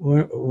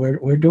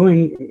 we're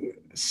doing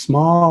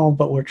small,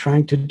 but we're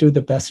trying to do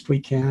the best we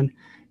can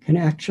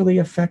actually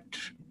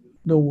affect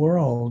the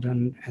world.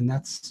 And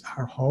that's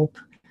our hope.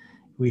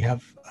 We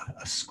have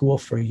a school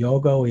for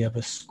yoga. We have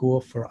a school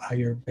for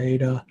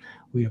Ayurveda.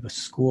 We have a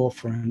school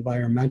for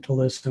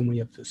environmentalism. We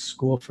have a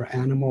school for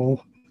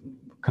animal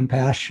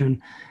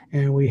compassion.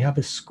 And we have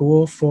a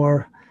school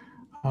for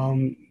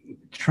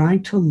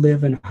trying to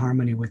live in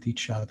harmony with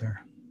each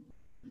other.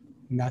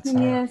 And that's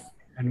Yes.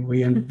 and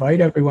we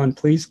invite everyone,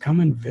 please come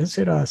and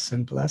visit us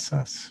and bless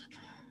us.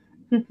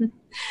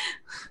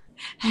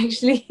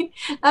 Actually,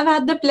 I've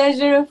had the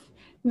pleasure of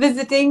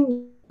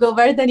visiting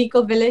Govardhan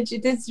Eco Village.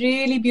 It is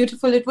really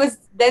beautiful. It was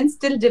then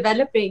still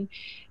developing.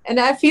 And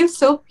I feel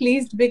so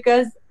pleased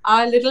because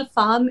our little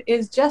farm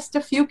is just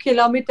a few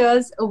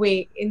kilometers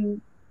away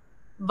in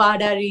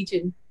Vada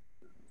region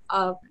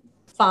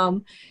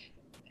farm.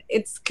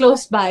 It's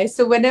close by.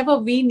 So whenever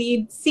we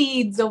need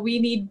seeds or we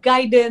need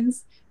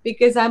guidance,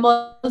 because I'm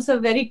also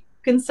very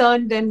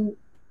concerned and,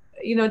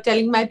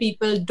 telling my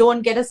people,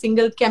 don't get a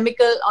single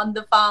chemical on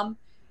the farm,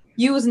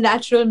 use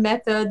natural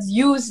methods,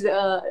 use,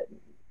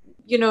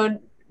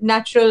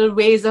 natural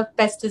ways of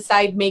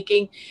pesticide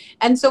making.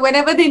 And so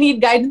whenever they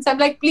need guidance, I'm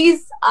like,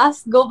 please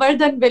ask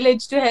Govardhan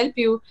village to help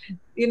you.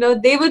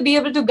 They will be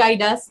able to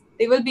guide us.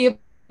 They will be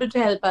able to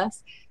help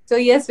us. So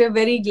yes, we're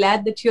very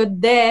glad that you're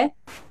there,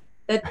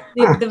 that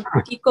the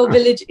eco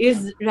village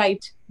is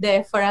right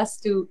there for us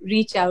to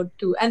reach out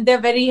to. And they're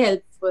very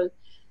helpful.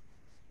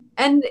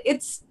 And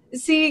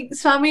see,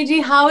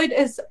 Swamiji, how it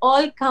has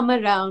all come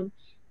around.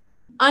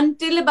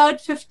 Until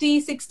about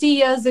 50, 60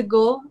 years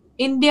ago,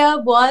 India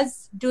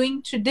was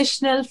doing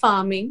traditional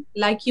farming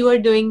like you are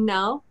doing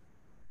now.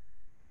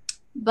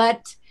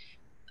 But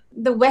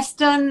the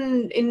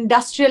Western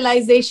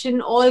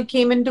industrialization all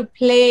came into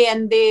play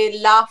and they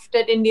laughed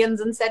at Indians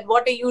and said,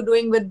 what are you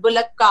doing with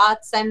bullock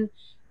carts and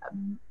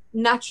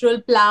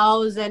natural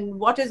plows, and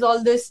what is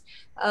all this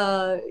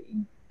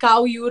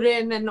cow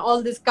urine and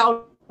all this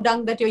cow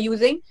dung that you're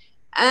using?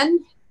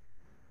 And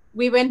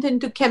we went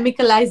into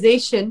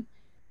chemicalization.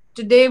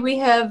 Today we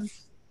have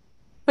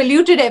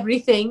polluted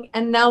everything,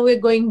 and now we're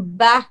going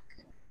back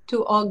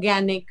to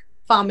organic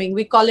farming.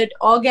 We call it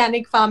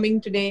organic farming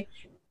today,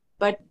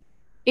 but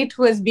it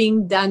was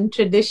being done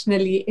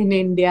traditionally in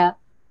India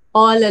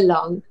all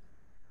along.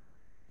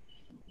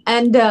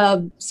 And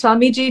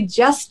Swamiji,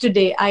 just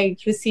today, I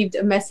received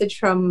a message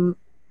from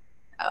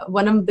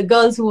one of the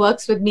girls who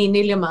works with me,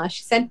 Nilima.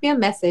 She sent me a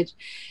message.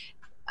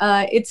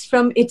 It's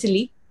from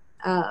Italy,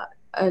 a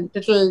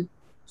little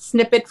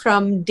snippet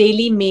from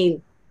Daily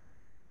Mail.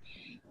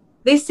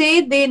 They say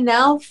they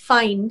now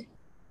find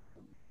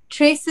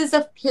traces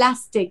of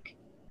plastic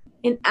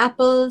in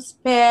apples,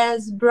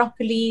 pears,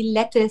 broccoli,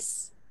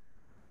 lettuce,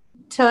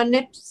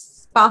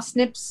 turnips,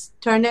 parsnips,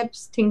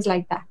 turnips, things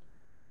like that.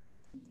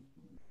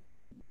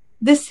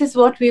 This is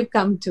what we've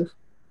come to.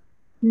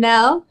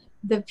 Now,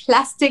 the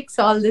plastics,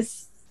 all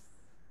this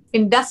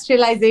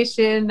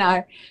industrialization,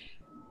 our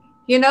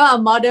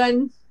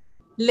modern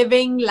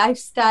living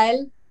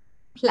lifestyle,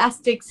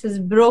 plastics is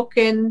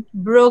broken.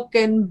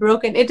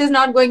 It is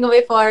not going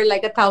away for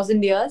like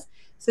 1,000 years.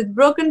 So it's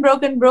broken.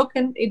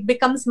 It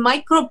becomes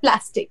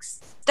microplastics,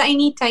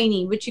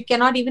 tiny, which you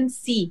cannot even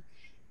see.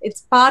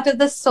 It's part of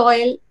the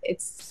soil.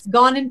 It's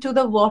gone into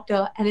the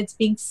water and it's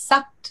being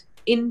sucked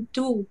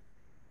into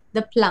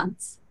the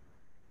plants.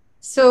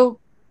 So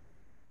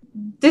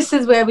this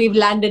is where we've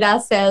landed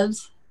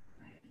ourselves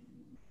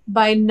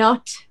by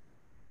not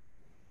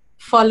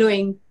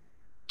following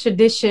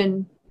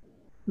tradition,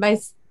 by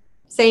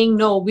saying,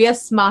 no, we are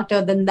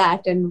smarter than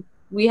that and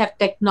we have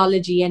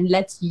technology and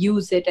let's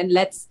use it and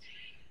let's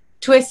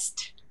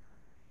twist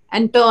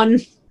and turn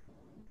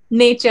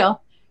nature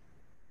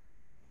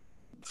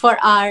for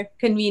our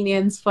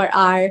convenience, for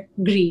our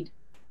greed.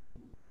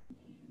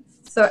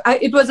 So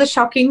it was a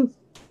shocking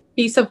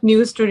piece of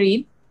news to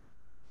read.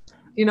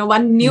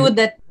 One knew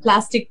that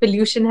plastic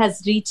pollution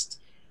has reached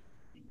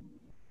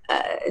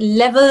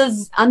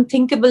levels,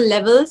 unthinkable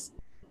levels,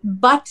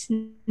 but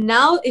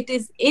now it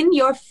is in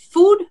your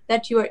food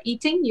that you are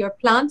eating, your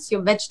plants,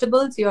 your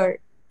vegetables, your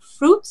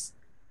fruits,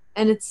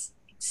 and it's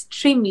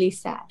extremely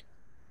sad.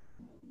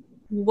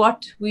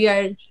 What we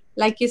are,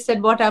 like you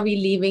said, what are we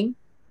leaving?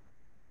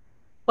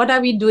 What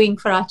are we doing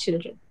for our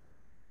children?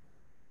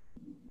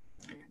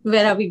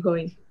 Where are we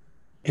going?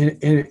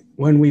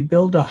 When we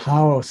build a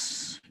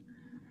house,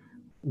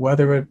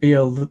 whether it be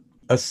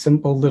a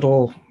simple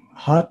little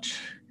hut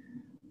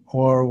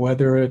or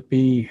whether it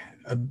be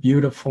a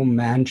beautiful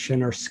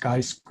mansion or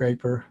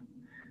skyscraper,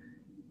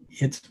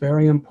 it's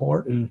very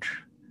important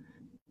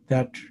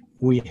that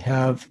we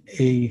have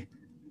a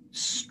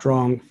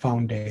strong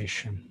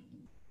foundation.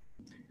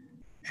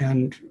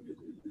 And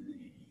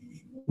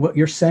what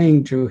you're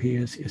saying,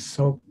 Juhi, is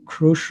so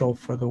crucial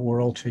for the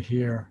world to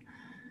hear,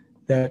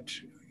 that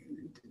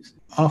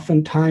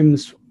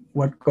oftentimes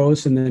what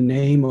goes in the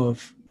name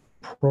of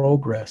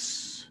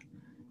progress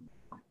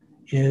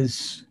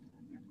is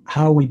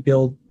how we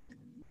build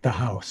the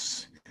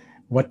house.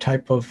 what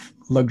type of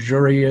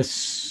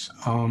luxurious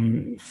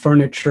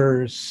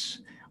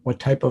furnitures, what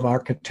type of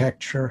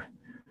architecture,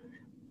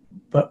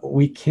 but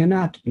we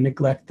cannot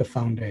neglect the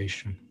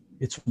foundation.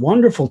 It's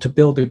wonderful to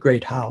build a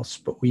great house,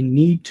 but we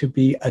need to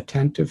be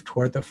attentive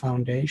toward the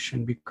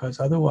foundation,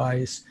 because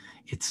otherwise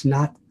it's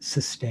not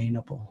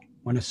sustainable.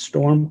 When a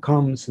storm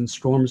comes, and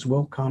storms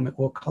will come, it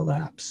will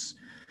collapse.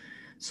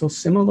 So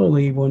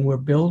similarly, when we're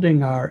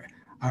building our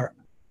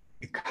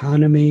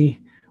economy,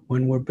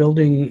 when we're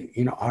building,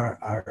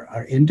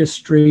 our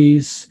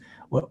industries,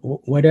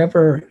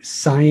 whatever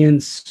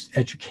science,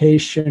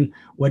 education,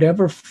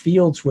 whatever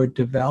fields we're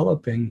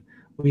developing,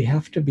 we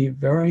have to be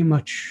very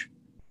much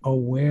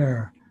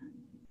aware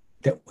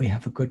that we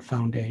have a good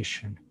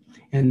foundation.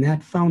 And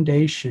that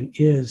foundation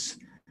is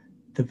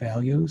the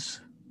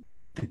values,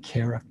 the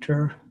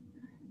character,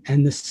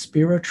 and the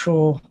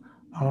spiritual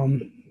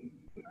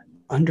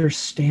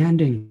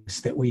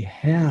understandings that we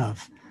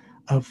have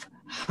of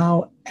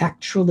how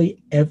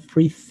actually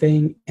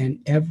everything and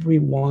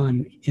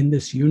everyone in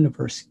this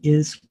universe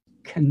is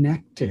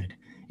connected.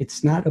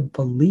 It's not a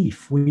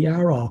belief. We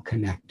are all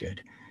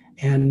connected.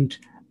 And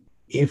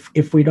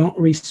if we don't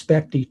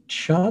respect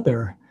each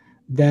other,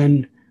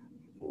 then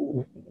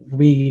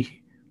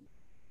we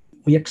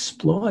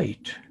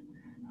exploit.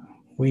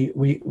 We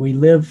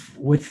live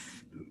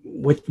with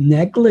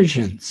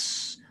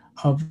negligence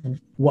of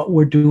what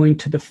we're doing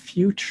to the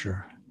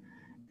future.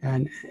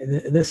 And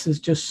this is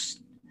just,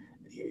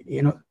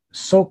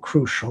 so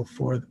crucial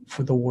for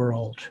the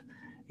world,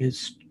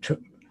 is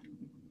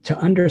to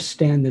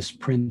understand this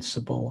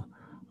principle.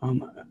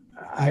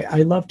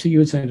 I love to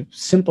use a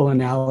simple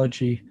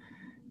analogy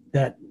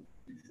that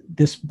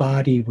this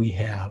body we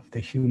have, the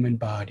human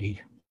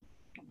body,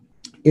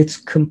 it's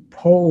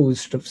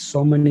composed of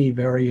so many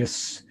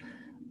various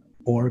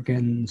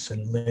organs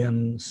and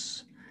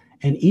limbs,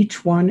 and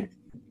each one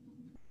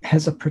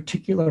has a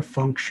particular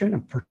function, a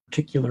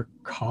particular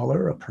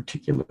color, a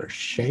particular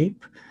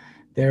shape.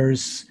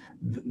 There's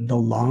the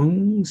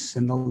lungs,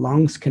 and the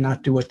lungs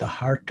cannot do what the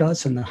heart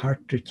does, and the heart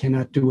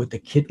cannot do what the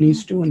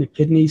kidneys do, and the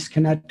kidneys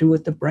cannot do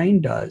what the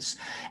brain does,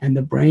 and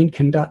the brain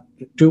cannot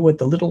do what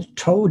the little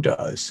toe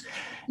does.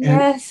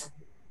 Yes.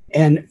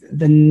 And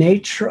the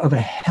nature of a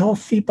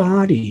healthy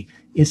body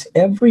is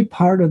every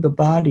part of the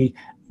body.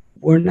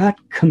 We're not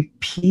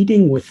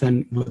competing with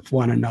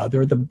one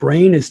another. The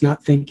brain is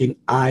not thinking,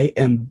 I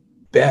am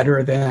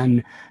better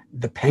than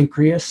the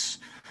pancreas.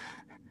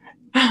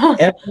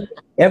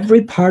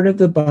 Every part of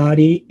the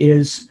body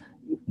is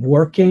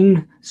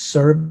working,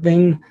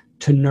 serving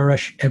to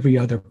nourish every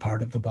other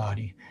part of the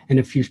body. And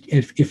if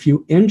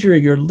you injure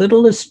your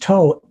littlest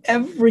toe,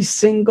 every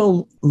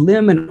single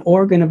limb and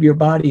organ of your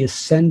body is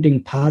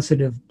sending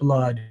positive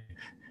blood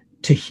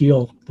to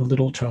heal the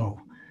little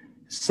toe.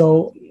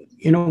 So,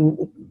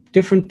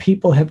 different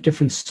people have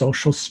different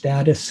social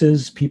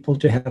statuses. People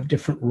have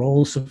different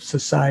roles of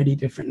society,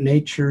 different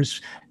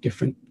natures,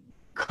 different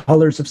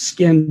colors of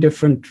skin,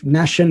 different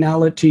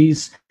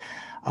nationalities.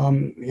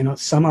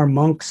 Some are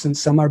monks and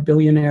some are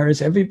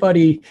billionaires.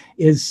 Everybody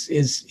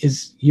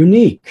is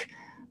unique.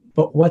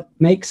 But what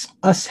makes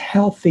us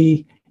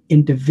healthy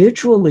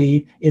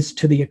individually is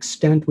to the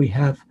extent we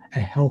have a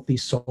healthy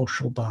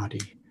social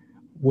body,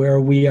 where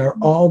we are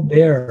all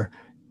there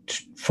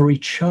for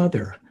each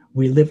other.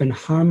 We live in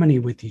harmony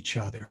with each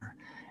other.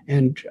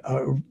 And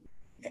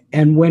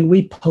when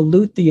we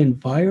pollute the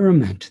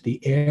environment, the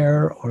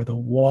air or the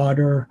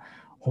water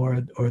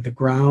or the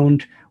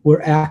ground,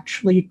 we're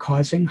actually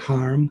causing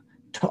harm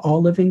to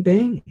all living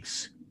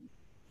beings.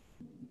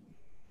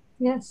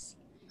 Yes.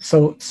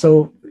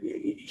 So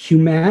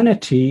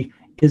humanity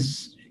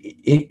is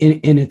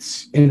in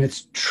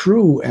its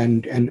true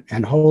and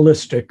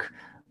holistic,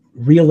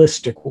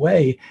 realistic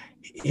way,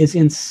 is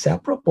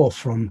inseparable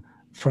from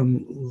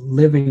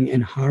living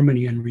in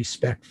harmony and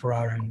respect for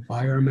our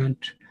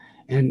environment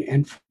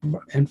and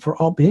for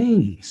all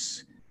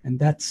beings. And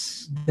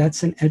that's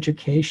an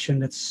education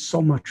that's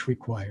so much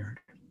required.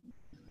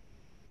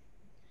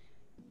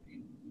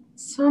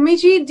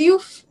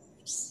 Swamiji,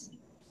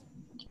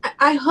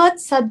 I heard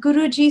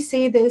Sadhguruji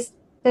say this,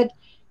 that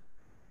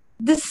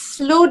this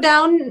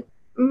slowdown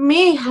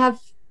may have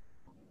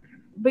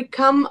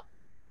become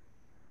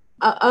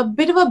a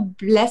bit of a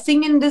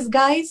blessing in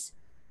disguise.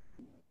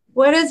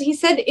 Whereas he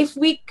said, if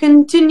we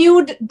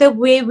continued the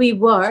way we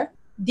were,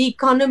 the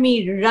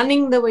economy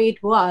running the way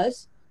it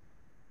was,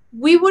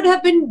 we would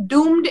have been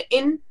doomed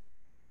in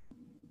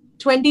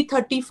 20,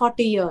 30,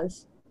 40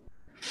 years.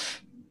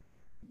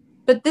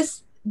 But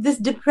this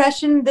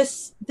depression,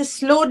 this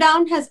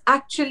slowdown has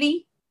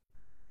actually,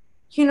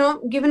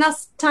 given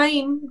us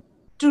time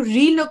to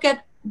relook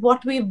at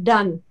what we've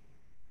done.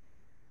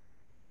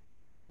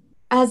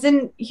 As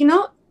in,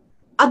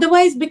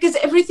 otherwise, because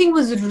everything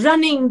was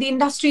running, the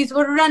industries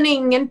were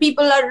running and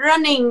people are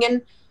running,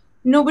 and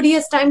nobody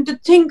has time to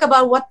think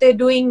about what they're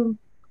doing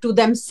to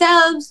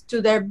themselves,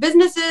 to their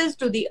businesses,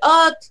 to the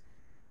earth.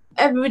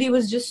 Everybody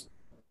was just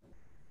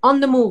on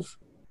the move.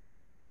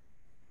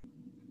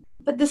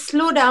 But the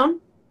slowdown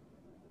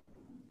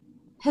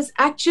has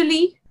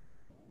actually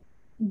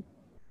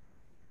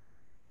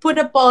put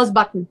a pause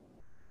button.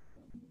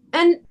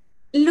 And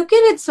look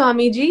at it,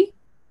 Swamiji.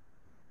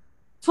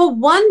 For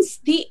once,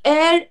 the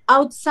air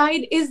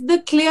outside is the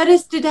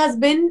clearest it has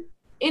been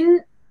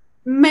in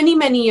many,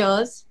 many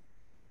years.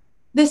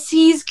 The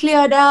seas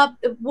cleared up,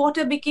 the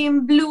water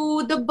became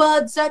blue, the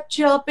birds are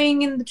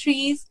chirping in the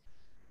trees.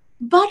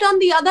 But on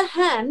the other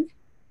hand,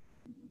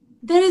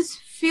 there is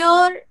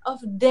fear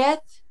of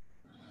death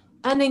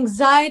and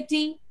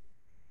anxiety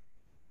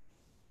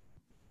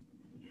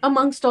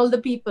amongst all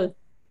the people.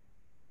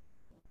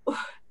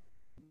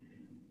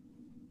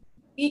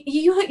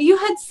 You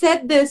had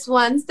said this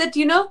once, that,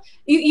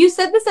 you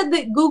said this at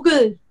the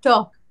Google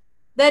talk,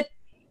 that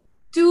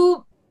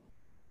to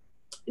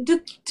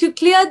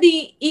clear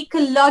the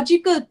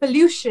ecological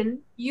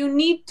pollution, you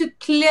need to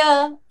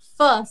clear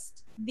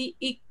first the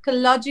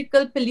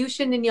ecological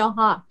pollution in your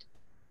heart,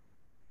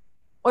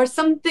 or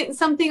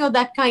something of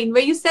that kind,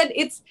 where you said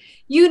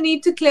you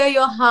need to clear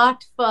your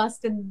heart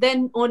first, and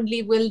then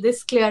only will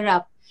this clear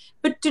up.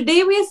 But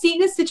today we are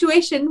seeing a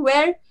situation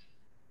where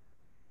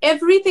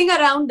everything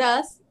around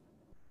us,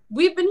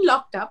 we've been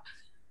locked up.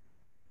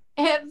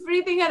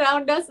 Everything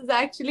around us is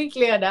actually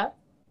cleared up.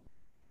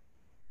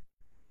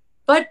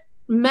 But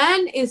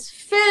man is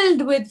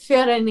filled with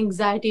fear and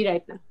anxiety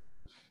right now.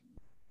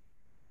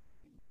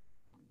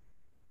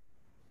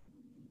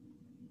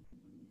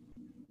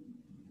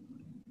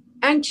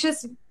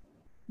 Anxious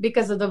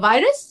because of the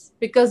virus,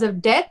 because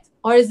of death,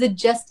 or is it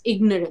just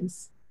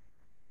ignorance?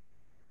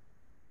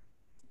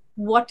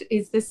 What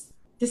is this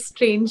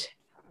strange?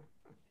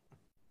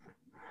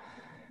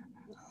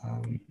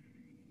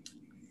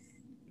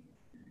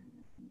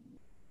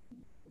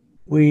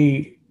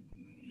 We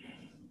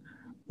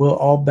will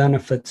all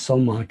benefit so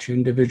much,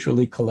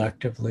 individually,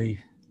 collectively,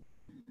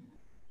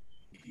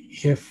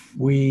 if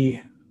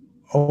we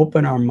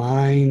open our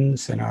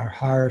minds and our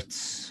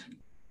hearts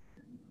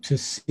to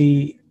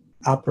see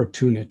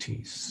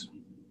opportunities,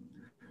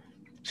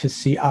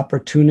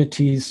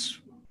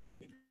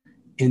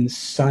 in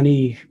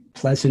sunny,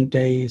 pleasant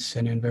days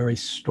and in very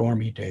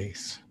stormy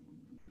days.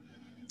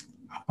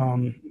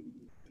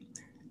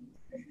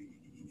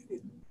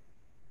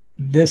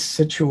 This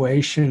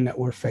situation that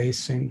we're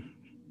facing,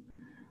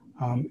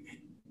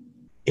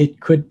 it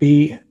could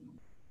be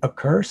a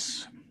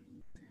curse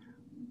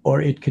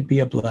or it could be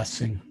a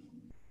blessing,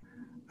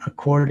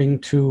 according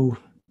to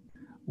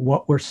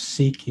what we're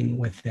seeking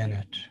within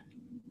it.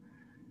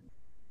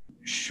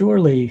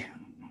 Surely,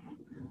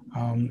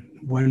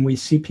 when we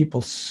see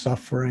people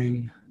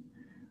suffering,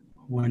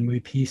 when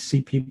we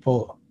see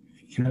people,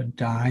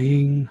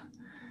 dying,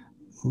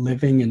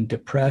 living in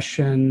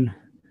depression,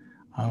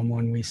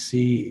 when we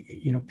see,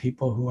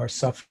 people who are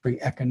suffering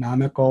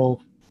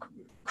economical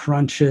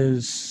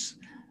crunches,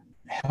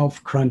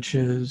 health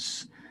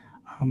crunches,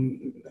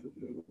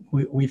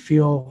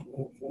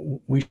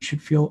 we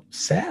should feel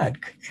sad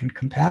and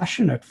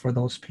compassionate for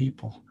those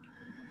people.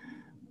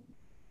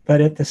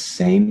 But at the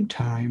same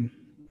time,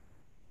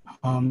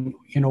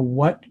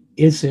 what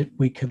is it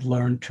we could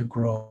learn to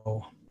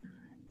grow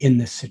in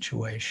this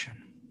situation?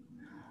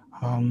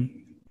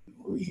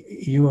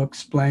 You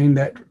explained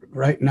that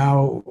right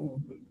now,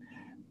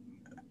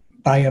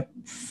 by a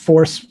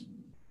force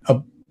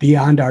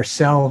beyond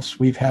ourselves,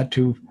 we've had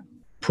to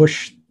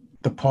push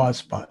the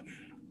pause button.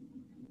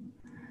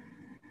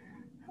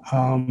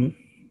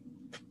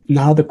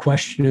 Now the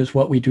question is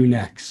what we do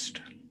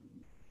next.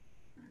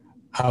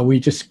 Are we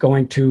just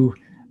going to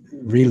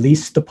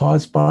release the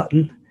pause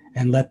button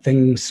and let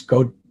things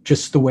go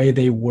just the way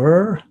they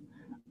were?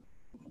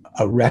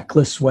 A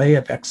reckless way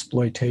of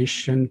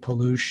exploitation,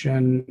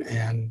 pollution,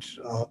 and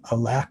a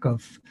lack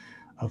of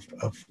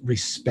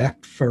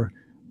respect for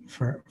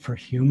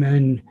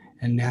human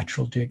and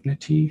natural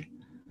dignity?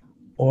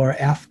 Or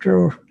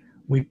after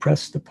we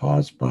press the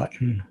pause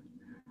button,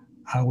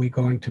 are we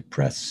going to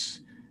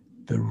press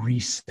the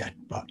reset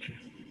button,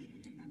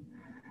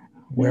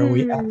 where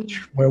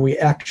we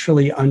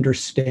actually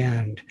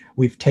understand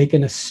we've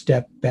taken a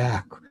step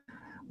back?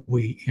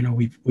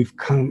 We've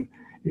come,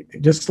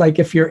 just like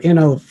if you're in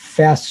a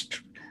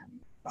fast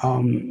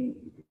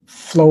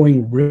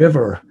flowing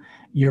river,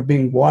 you're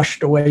being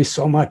washed away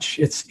so much,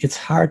 it's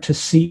hard to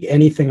see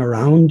anything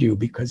around you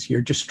because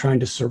you're just trying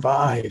to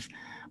survive.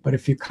 But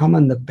if you come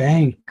on the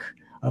bank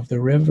of the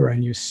river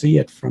and you see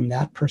it from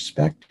that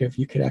perspective,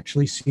 you could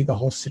actually see the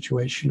whole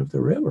situation of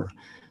the river.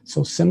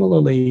 So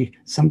similarly,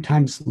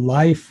 sometimes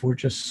life, we're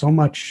just so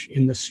much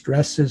in the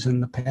stresses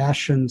and the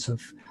passions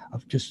of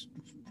just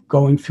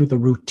going through the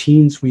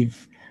routines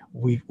we've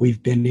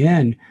been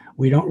in.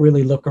 We don't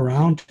really look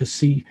around to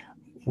see,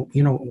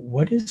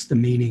 what is the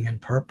meaning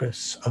and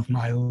purpose of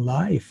my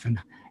life, and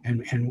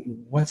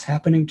what's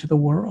happening to the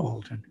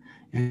world,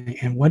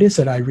 and what is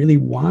it I really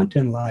want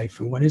in life,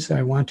 and what is it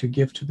I want to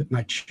give to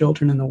my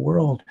children in the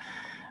world.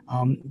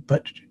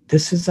 But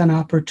this is an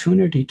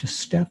opportunity to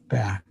step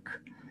back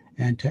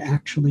and to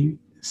actually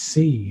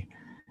see.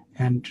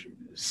 And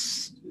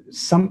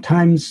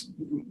sometimes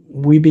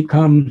we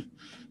become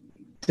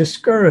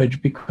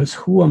discouraged because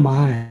who am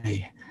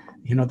I?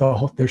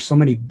 there's so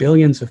many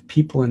billions of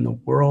people in the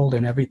world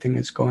and everything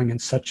is going in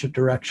such a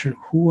direction.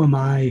 Who am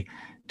I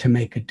to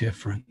make a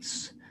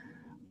difference?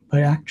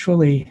 But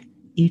actually,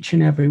 each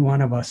and every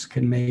one of us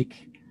can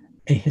make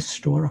a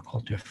historical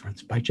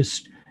difference by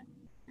just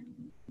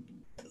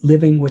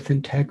living with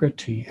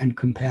integrity and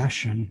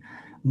compassion,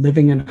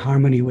 living in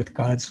harmony with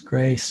God's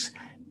grace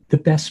the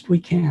best we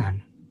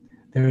can.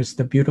 There's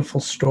the beautiful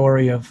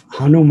story of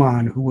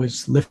Hanuman, who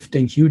was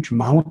lifting huge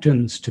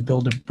mountains to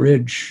build a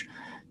bridge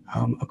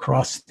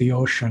across the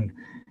ocean.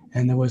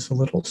 And there was a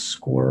little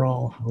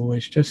squirrel who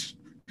was just,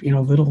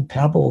 little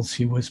pebbles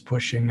he was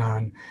pushing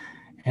on.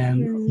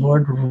 And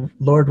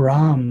Lord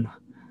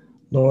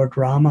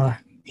Rama,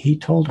 he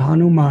told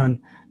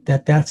Hanuman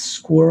that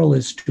squirrel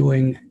is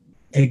doing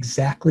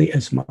exactly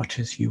as much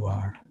as you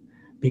are,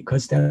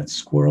 because that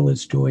squirrel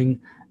is doing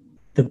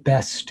the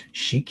best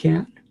she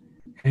can,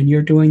 and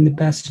you're doing the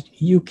best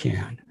you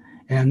can.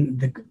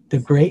 And the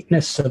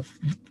greatness of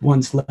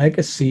one's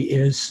legacy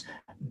is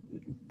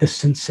the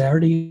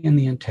sincerity and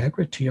the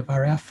integrity of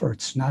our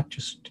efforts,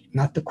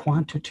 not the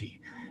quantity.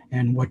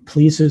 And what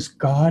pleases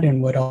God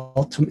and what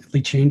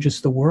ultimately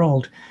changes the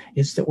world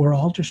is that we're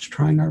all just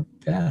trying our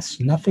best.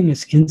 Nothing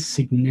is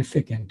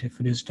insignificant if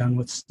it is done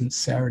with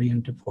sincerity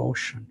and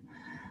devotion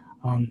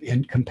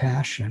and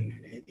compassion.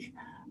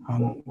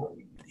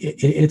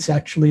 It's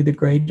actually the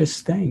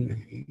greatest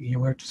thing.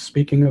 You were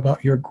speaking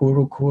about your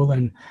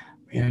Gurukul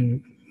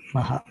in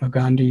Mahatma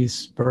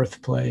Gandhi's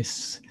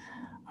birthplace.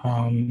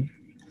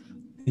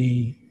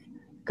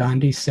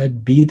 Gandhi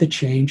said, "Be the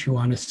change you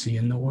want to see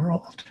in the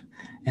world."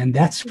 And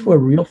that's where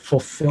real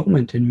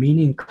fulfillment and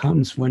meaning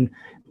comes, when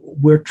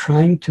we're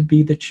trying to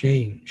be the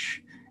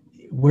change.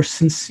 We're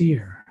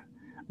sincere.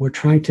 We're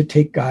trying to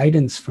take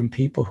guidance from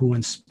people who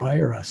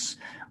inspire us.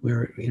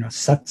 We're,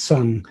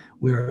 satsang.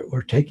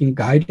 We're taking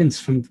guidance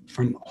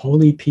from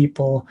holy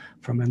people,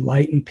 from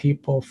enlightened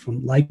people,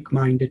 from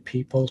like-minded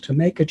people to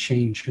make a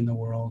change in the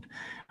world.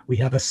 We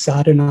have a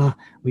sadhana.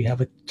 We have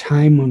a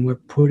time when we're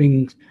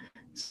putting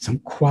some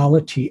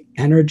quality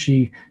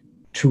energy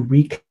to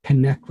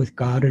reconnect with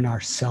God and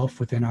ourself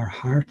within our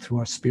heart through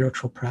our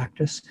spiritual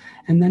practice.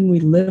 And then we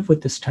live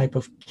with this type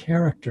of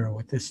character,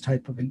 with this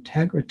type of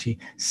integrity.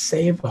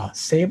 Seva.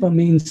 Seva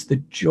means the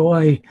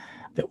joy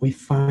that we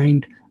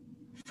find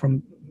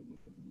from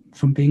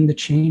being the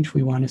change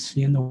we want to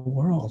see in the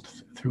world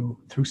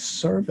through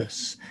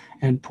service.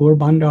 And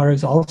Porbandar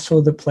is also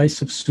the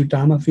place of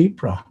Sudama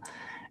Vipra.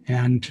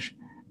 And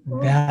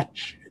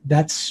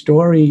that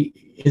story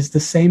is the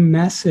same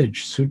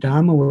message.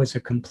 Sudama was a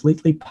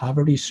completely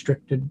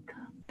poverty-stricken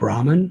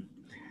Brahmin,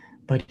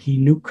 but he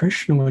knew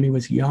Krishna when he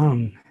was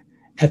young,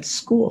 at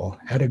school,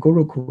 at a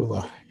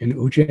Gurukula in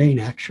Ujjain,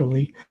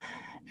 actually.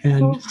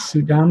 And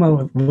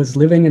Sudama was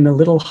living in a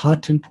little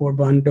hut in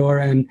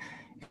Porbandar,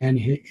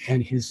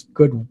 and his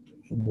good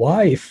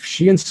wife,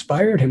 she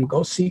inspired him,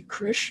 go see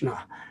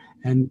Krishna.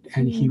 And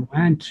he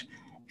went,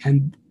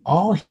 and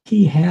all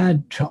he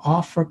had to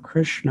offer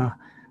Krishna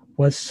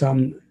was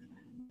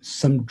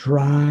some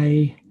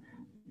dry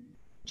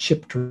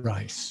chipped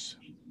rice,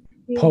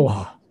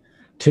 poha.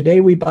 Today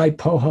we buy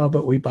poha,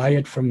 but we buy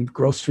it from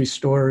grocery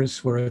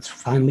stores where it's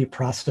finely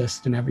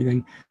processed and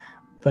everything.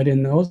 But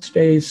in those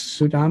days,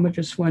 Sudama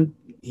just went,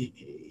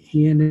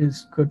 he and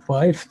his good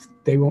wife,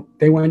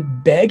 they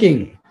went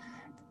begging.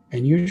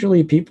 And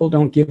usually people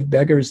don't give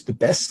beggars the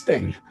best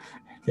thing.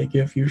 They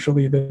give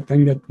usually the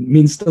thing that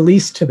means the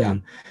least to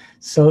them.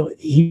 So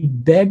he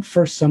begged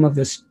for some of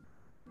this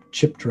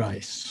chipped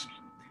rice.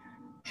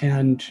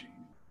 And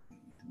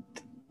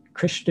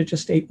Krishna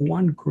just ate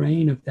one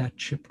grain of that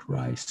chipped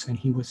rice, and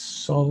he was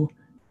so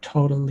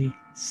totally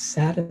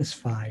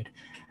satisfied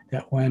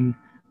that when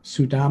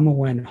Sudama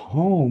went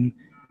home,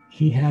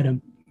 he had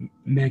a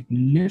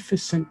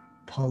magnificent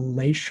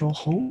palatial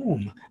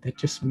home that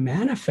just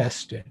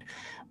manifested.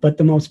 But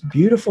the most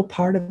beautiful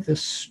part of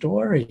this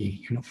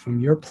story, from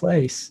your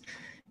place,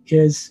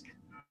 is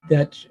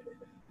that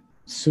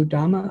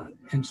Sudama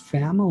and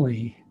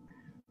family,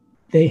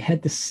 they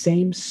had the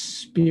same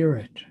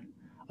spirit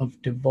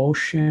of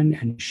devotion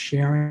and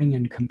sharing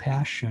and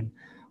compassion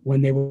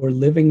when they were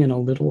living in a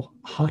little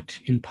hut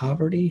in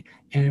poverty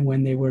and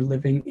when they were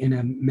living in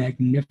a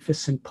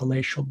magnificent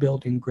palatial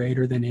building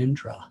greater than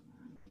Indra.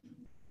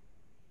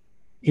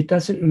 It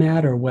doesn't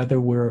matter whether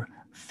we're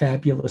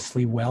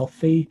fabulously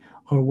wealthy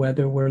or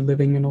whether we're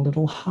living in a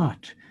little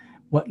hut.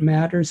 What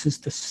matters is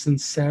the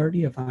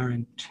sincerity of our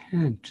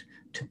intent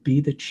to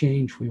be the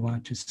change we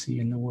want to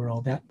see in the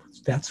world.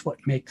 That's what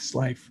makes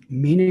life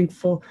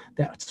meaningful.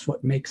 That's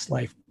what makes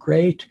life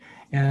great.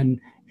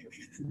 And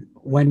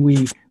when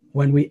we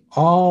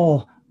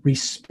all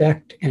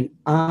respect and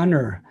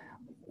honor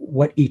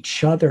what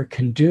each other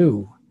can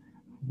do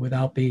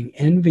without being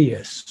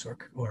envious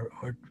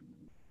or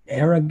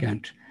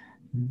arrogant,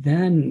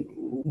 then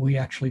we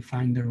actually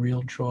find the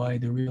real joy,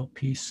 the real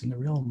peace, and the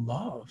real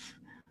love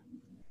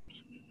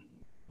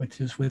which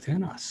is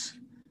within us.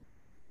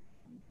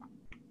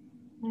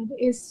 That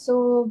is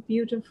so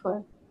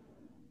beautiful.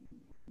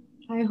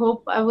 I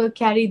hope I will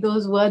carry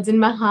those words in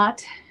my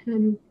heart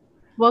and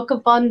work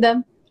upon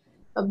them,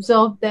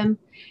 absorb them.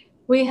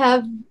 We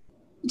have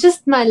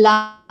just my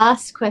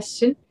last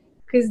question,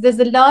 because there's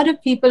a lot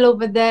of people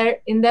over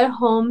there in their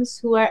homes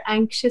who are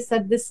anxious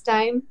at this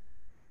time,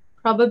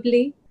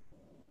 probably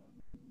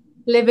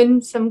live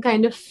in some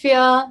kind of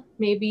fear,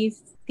 maybe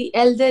the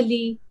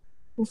elderly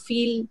who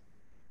feel,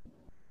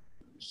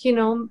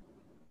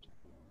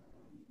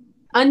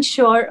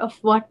 unsure of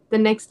what the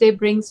next day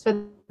brings for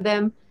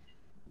them.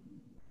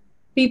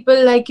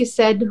 People, like you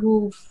said,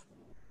 who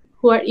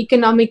are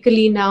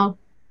economically now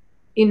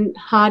in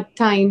hard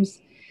times.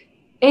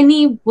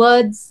 Any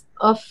words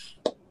of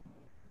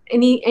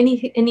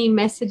any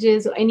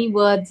messages or any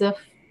words of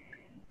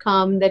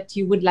calm that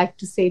you would like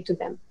to say to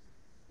them?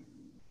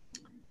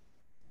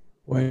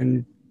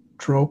 When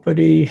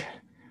Draupadi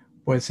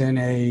was in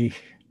a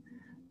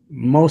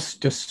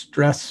most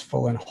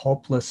distressful and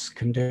hopeless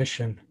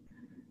condition,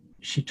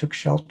 she took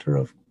shelter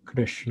of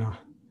Krishna.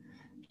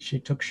 She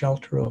took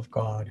shelter of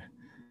God.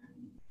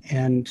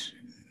 And,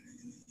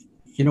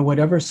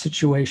 whatever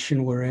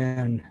situation we're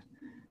in,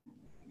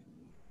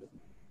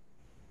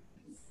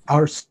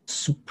 our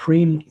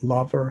supreme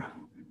lover,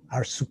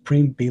 our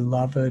supreme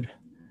beloved,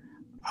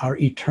 our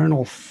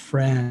eternal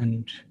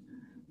friend,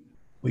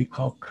 we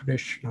call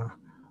Krishna,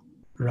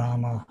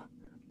 Rama,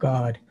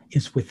 God,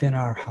 is within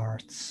our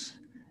hearts.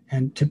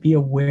 And to be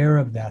aware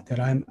of that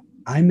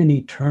I'm an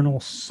eternal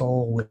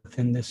soul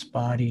within this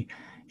body.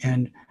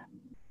 And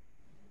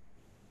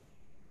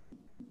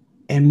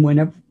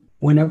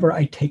whenever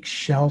I take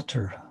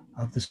shelter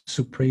of the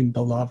Supreme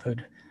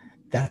Beloved,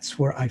 that's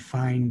where I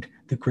find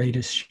the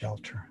greatest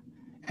shelter.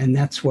 And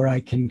that's where I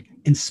can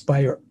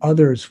inspire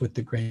others with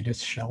the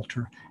greatest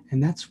shelter.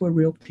 And that's where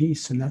real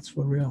peace and that's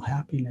where real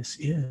happiness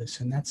is.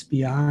 And that's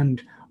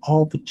beyond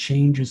all the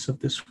changes of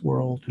this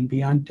world and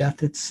beyond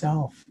death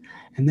itself.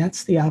 And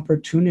that's the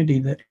opportunity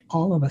that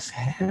all of us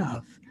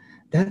have.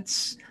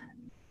 That's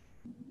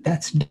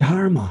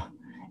Dharma.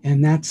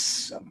 And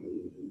that's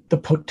the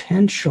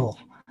potential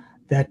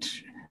that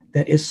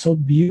is so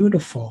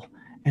beautiful.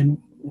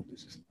 And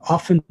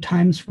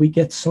oftentimes we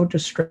get so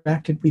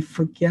distracted, we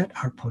forget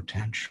our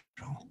potential.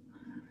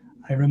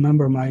 I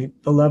remember my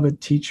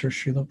beloved teacher,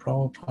 Srila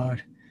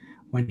Prabhupada,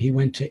 when he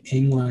went to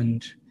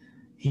England,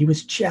 he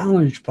was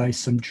challenged by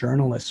some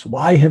journalists.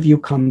 Why have you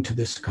come to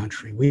this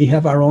country? We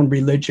have our own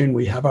religion.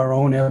 We have our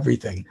own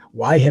everything.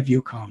 Why have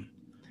you come?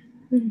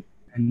 Mm-hmm.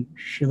 And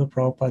Srila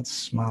Prabhupada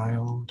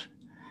smiled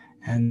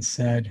and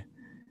said,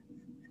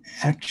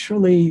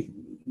 actually,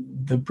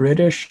 the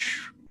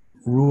British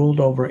ruled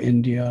over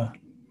India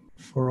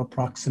for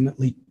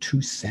approximately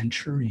 2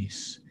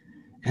 centuries.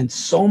 And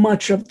so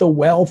much of the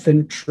wealth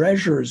and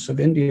treasures of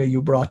India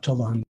you brought to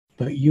London,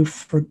 but you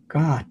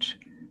forgot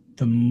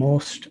the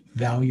most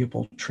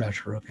valuable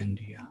treasure of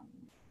India.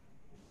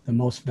 The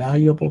most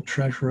valuable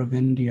treasure of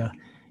India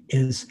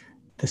is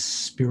the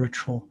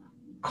spiritual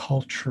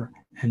culture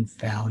and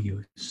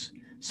values.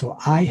 So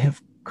I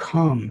have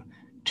come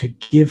to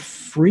give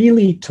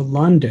freely to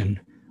London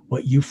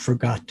what you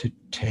forgot to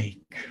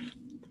take.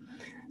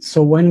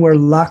 So when we're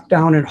locked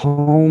down at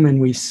home and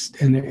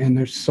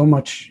there's so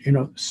much,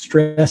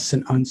 stress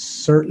and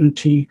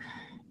uncertainty,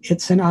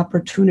 it's an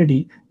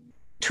opportunity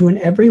to, in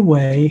every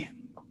way,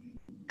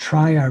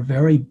 try our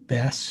very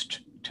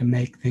best to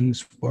make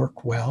things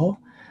work well,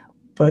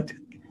 but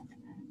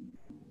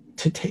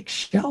to take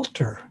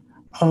shelter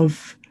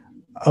of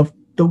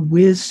the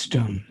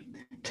wisdom,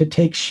 to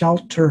take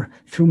shelter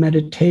through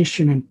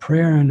meditation and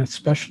prayer, and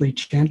especially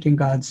chanting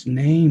God's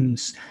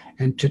names,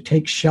 and to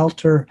take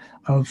shelter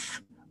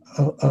of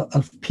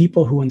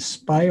people who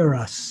inspire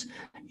us,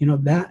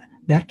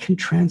 that can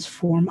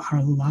transform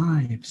our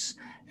lives.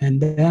 And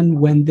then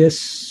when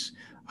this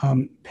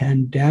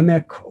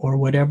pandemic or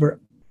whatever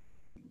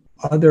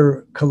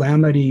other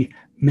calamity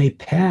may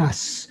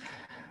pass,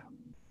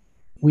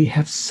 we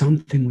have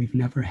something we've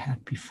never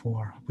had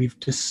before. We've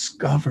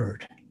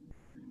discovered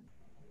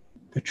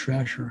the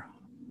treasure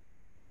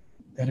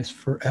that is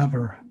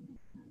forever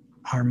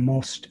our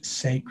most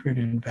sacred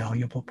and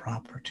valuable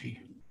property.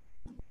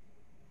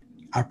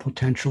 Our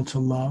potential to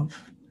love,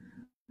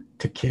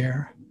 to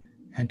care,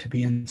 and to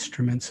be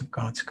instruments of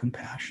God's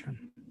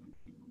compassion.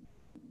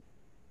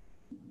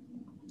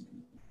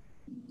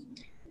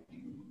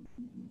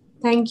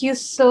 Thank you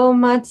so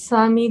much,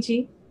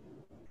 Swamiji.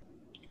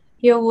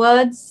 Your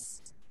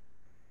words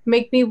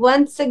make me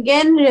once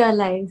again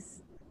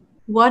realize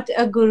what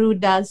a guru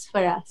does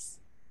for us.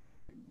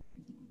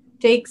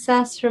 Takes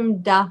us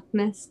from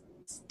darkness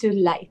to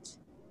light.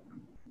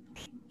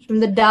 From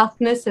the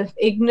darkness of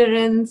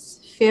ignorance,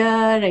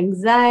 fear,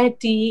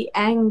 anxiety,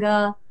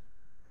 anger,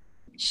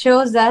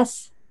 shows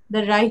us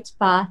the right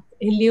path,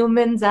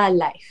 illumines our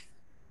life.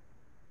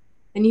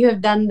 And you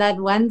have done that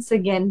once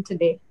again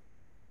today.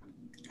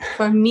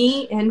 For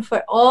me and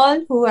for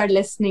all who are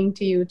listening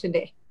to you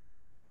today.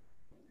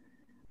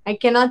 I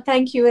cannot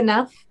thank you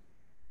enough.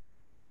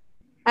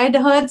 I'd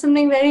heard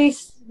something very,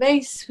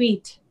 very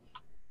sweet.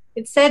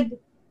 It said,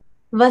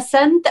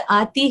 Vasant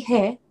aati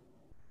hai,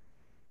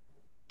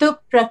 to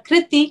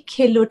prakriti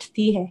khil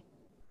uthti hai.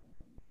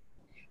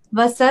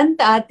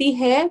 वसंत आती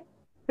है,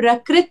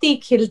 प्रकृति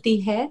खिलती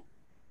है,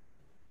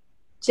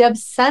 जब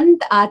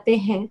संत आते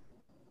हैं,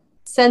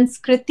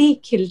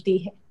 संस्कृति खिलती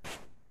है.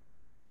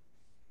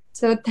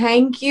 So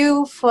thank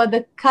you for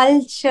the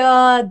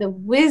culture, the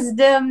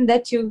wisdom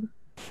that you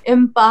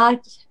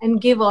impart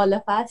and give all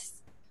of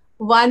us.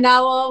 1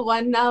 hour,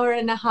 1 hour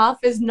and a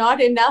half is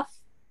not enough.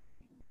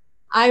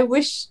 I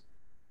wish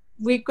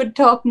we could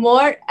talk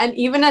more, and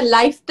even a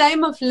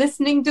lifetime of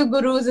listening to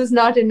gurus is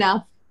not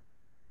enough.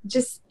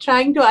 Just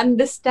trying to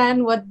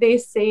understand what they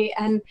say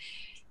and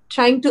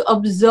trying to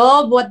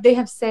absorb what they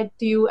have said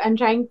to you and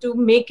trying to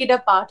make it a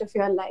part of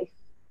your life.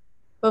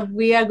 But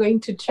we are going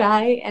to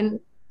try,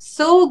 and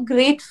so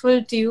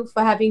grateful to you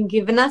for having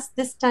given us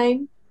this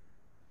time.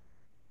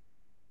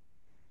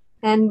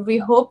 And we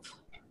hope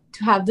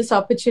to have this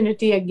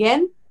opportunity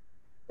again.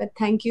 But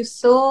thank you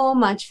so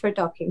much for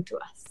talking to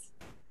us.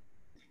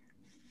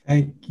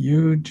 Thank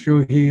you,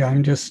 Juhi.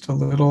 I'm just a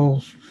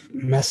little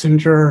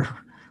messenger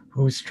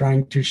who's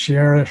trying to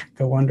share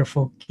the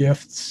wonderful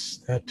gifts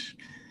that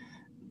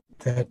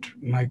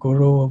my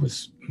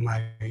gurus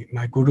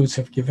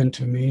have given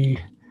to me.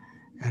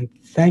 And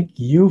thank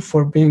you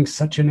for being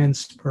such an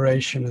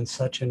inspiration and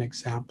such an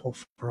example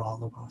for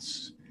all of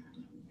us.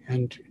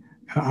 And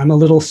I'm a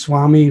little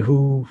Swami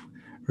who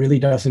really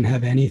doesn't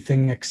have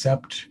anything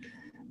except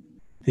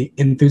the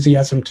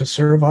enthusiasm to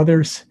serve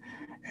others.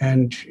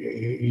 And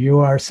you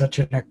are such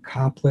an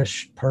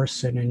accomplished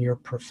person in your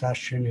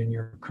profession, in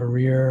your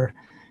career,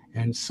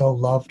 and so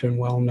loved and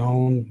well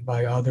known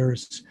by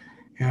others.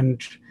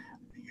 And,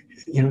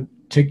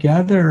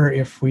 together,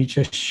 if we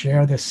just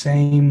share the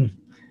same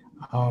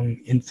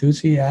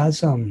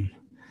enthusiasm,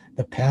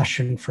 the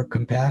passion for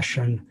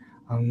compassion,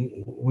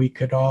 we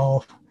could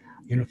all,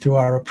 through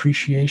our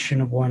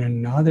appreciation of one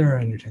another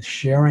and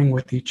sharing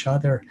with each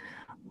other,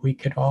 we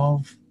could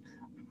all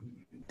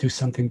do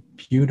something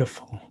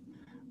beautiful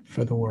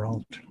for the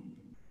world.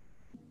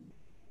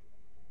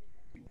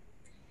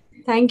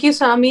 Thank you,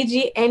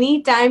 Swamiji.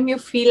 Anytime you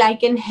feel I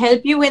can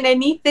help you in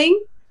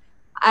anything,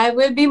 I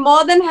will be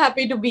more than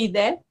happy to be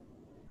there.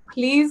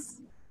 Please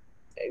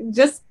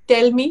just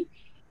tell me.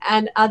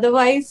 And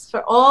otherwise,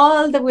 for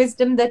all the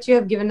wisdom that you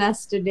have given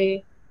us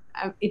today,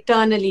 I'm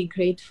eternally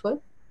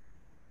grateful.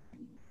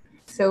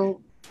 So,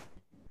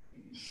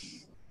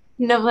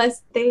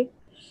 namaste.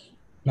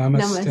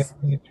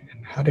 Namaste.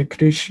 Hare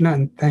Krishna,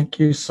 and thank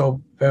you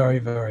so very,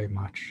 very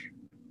much.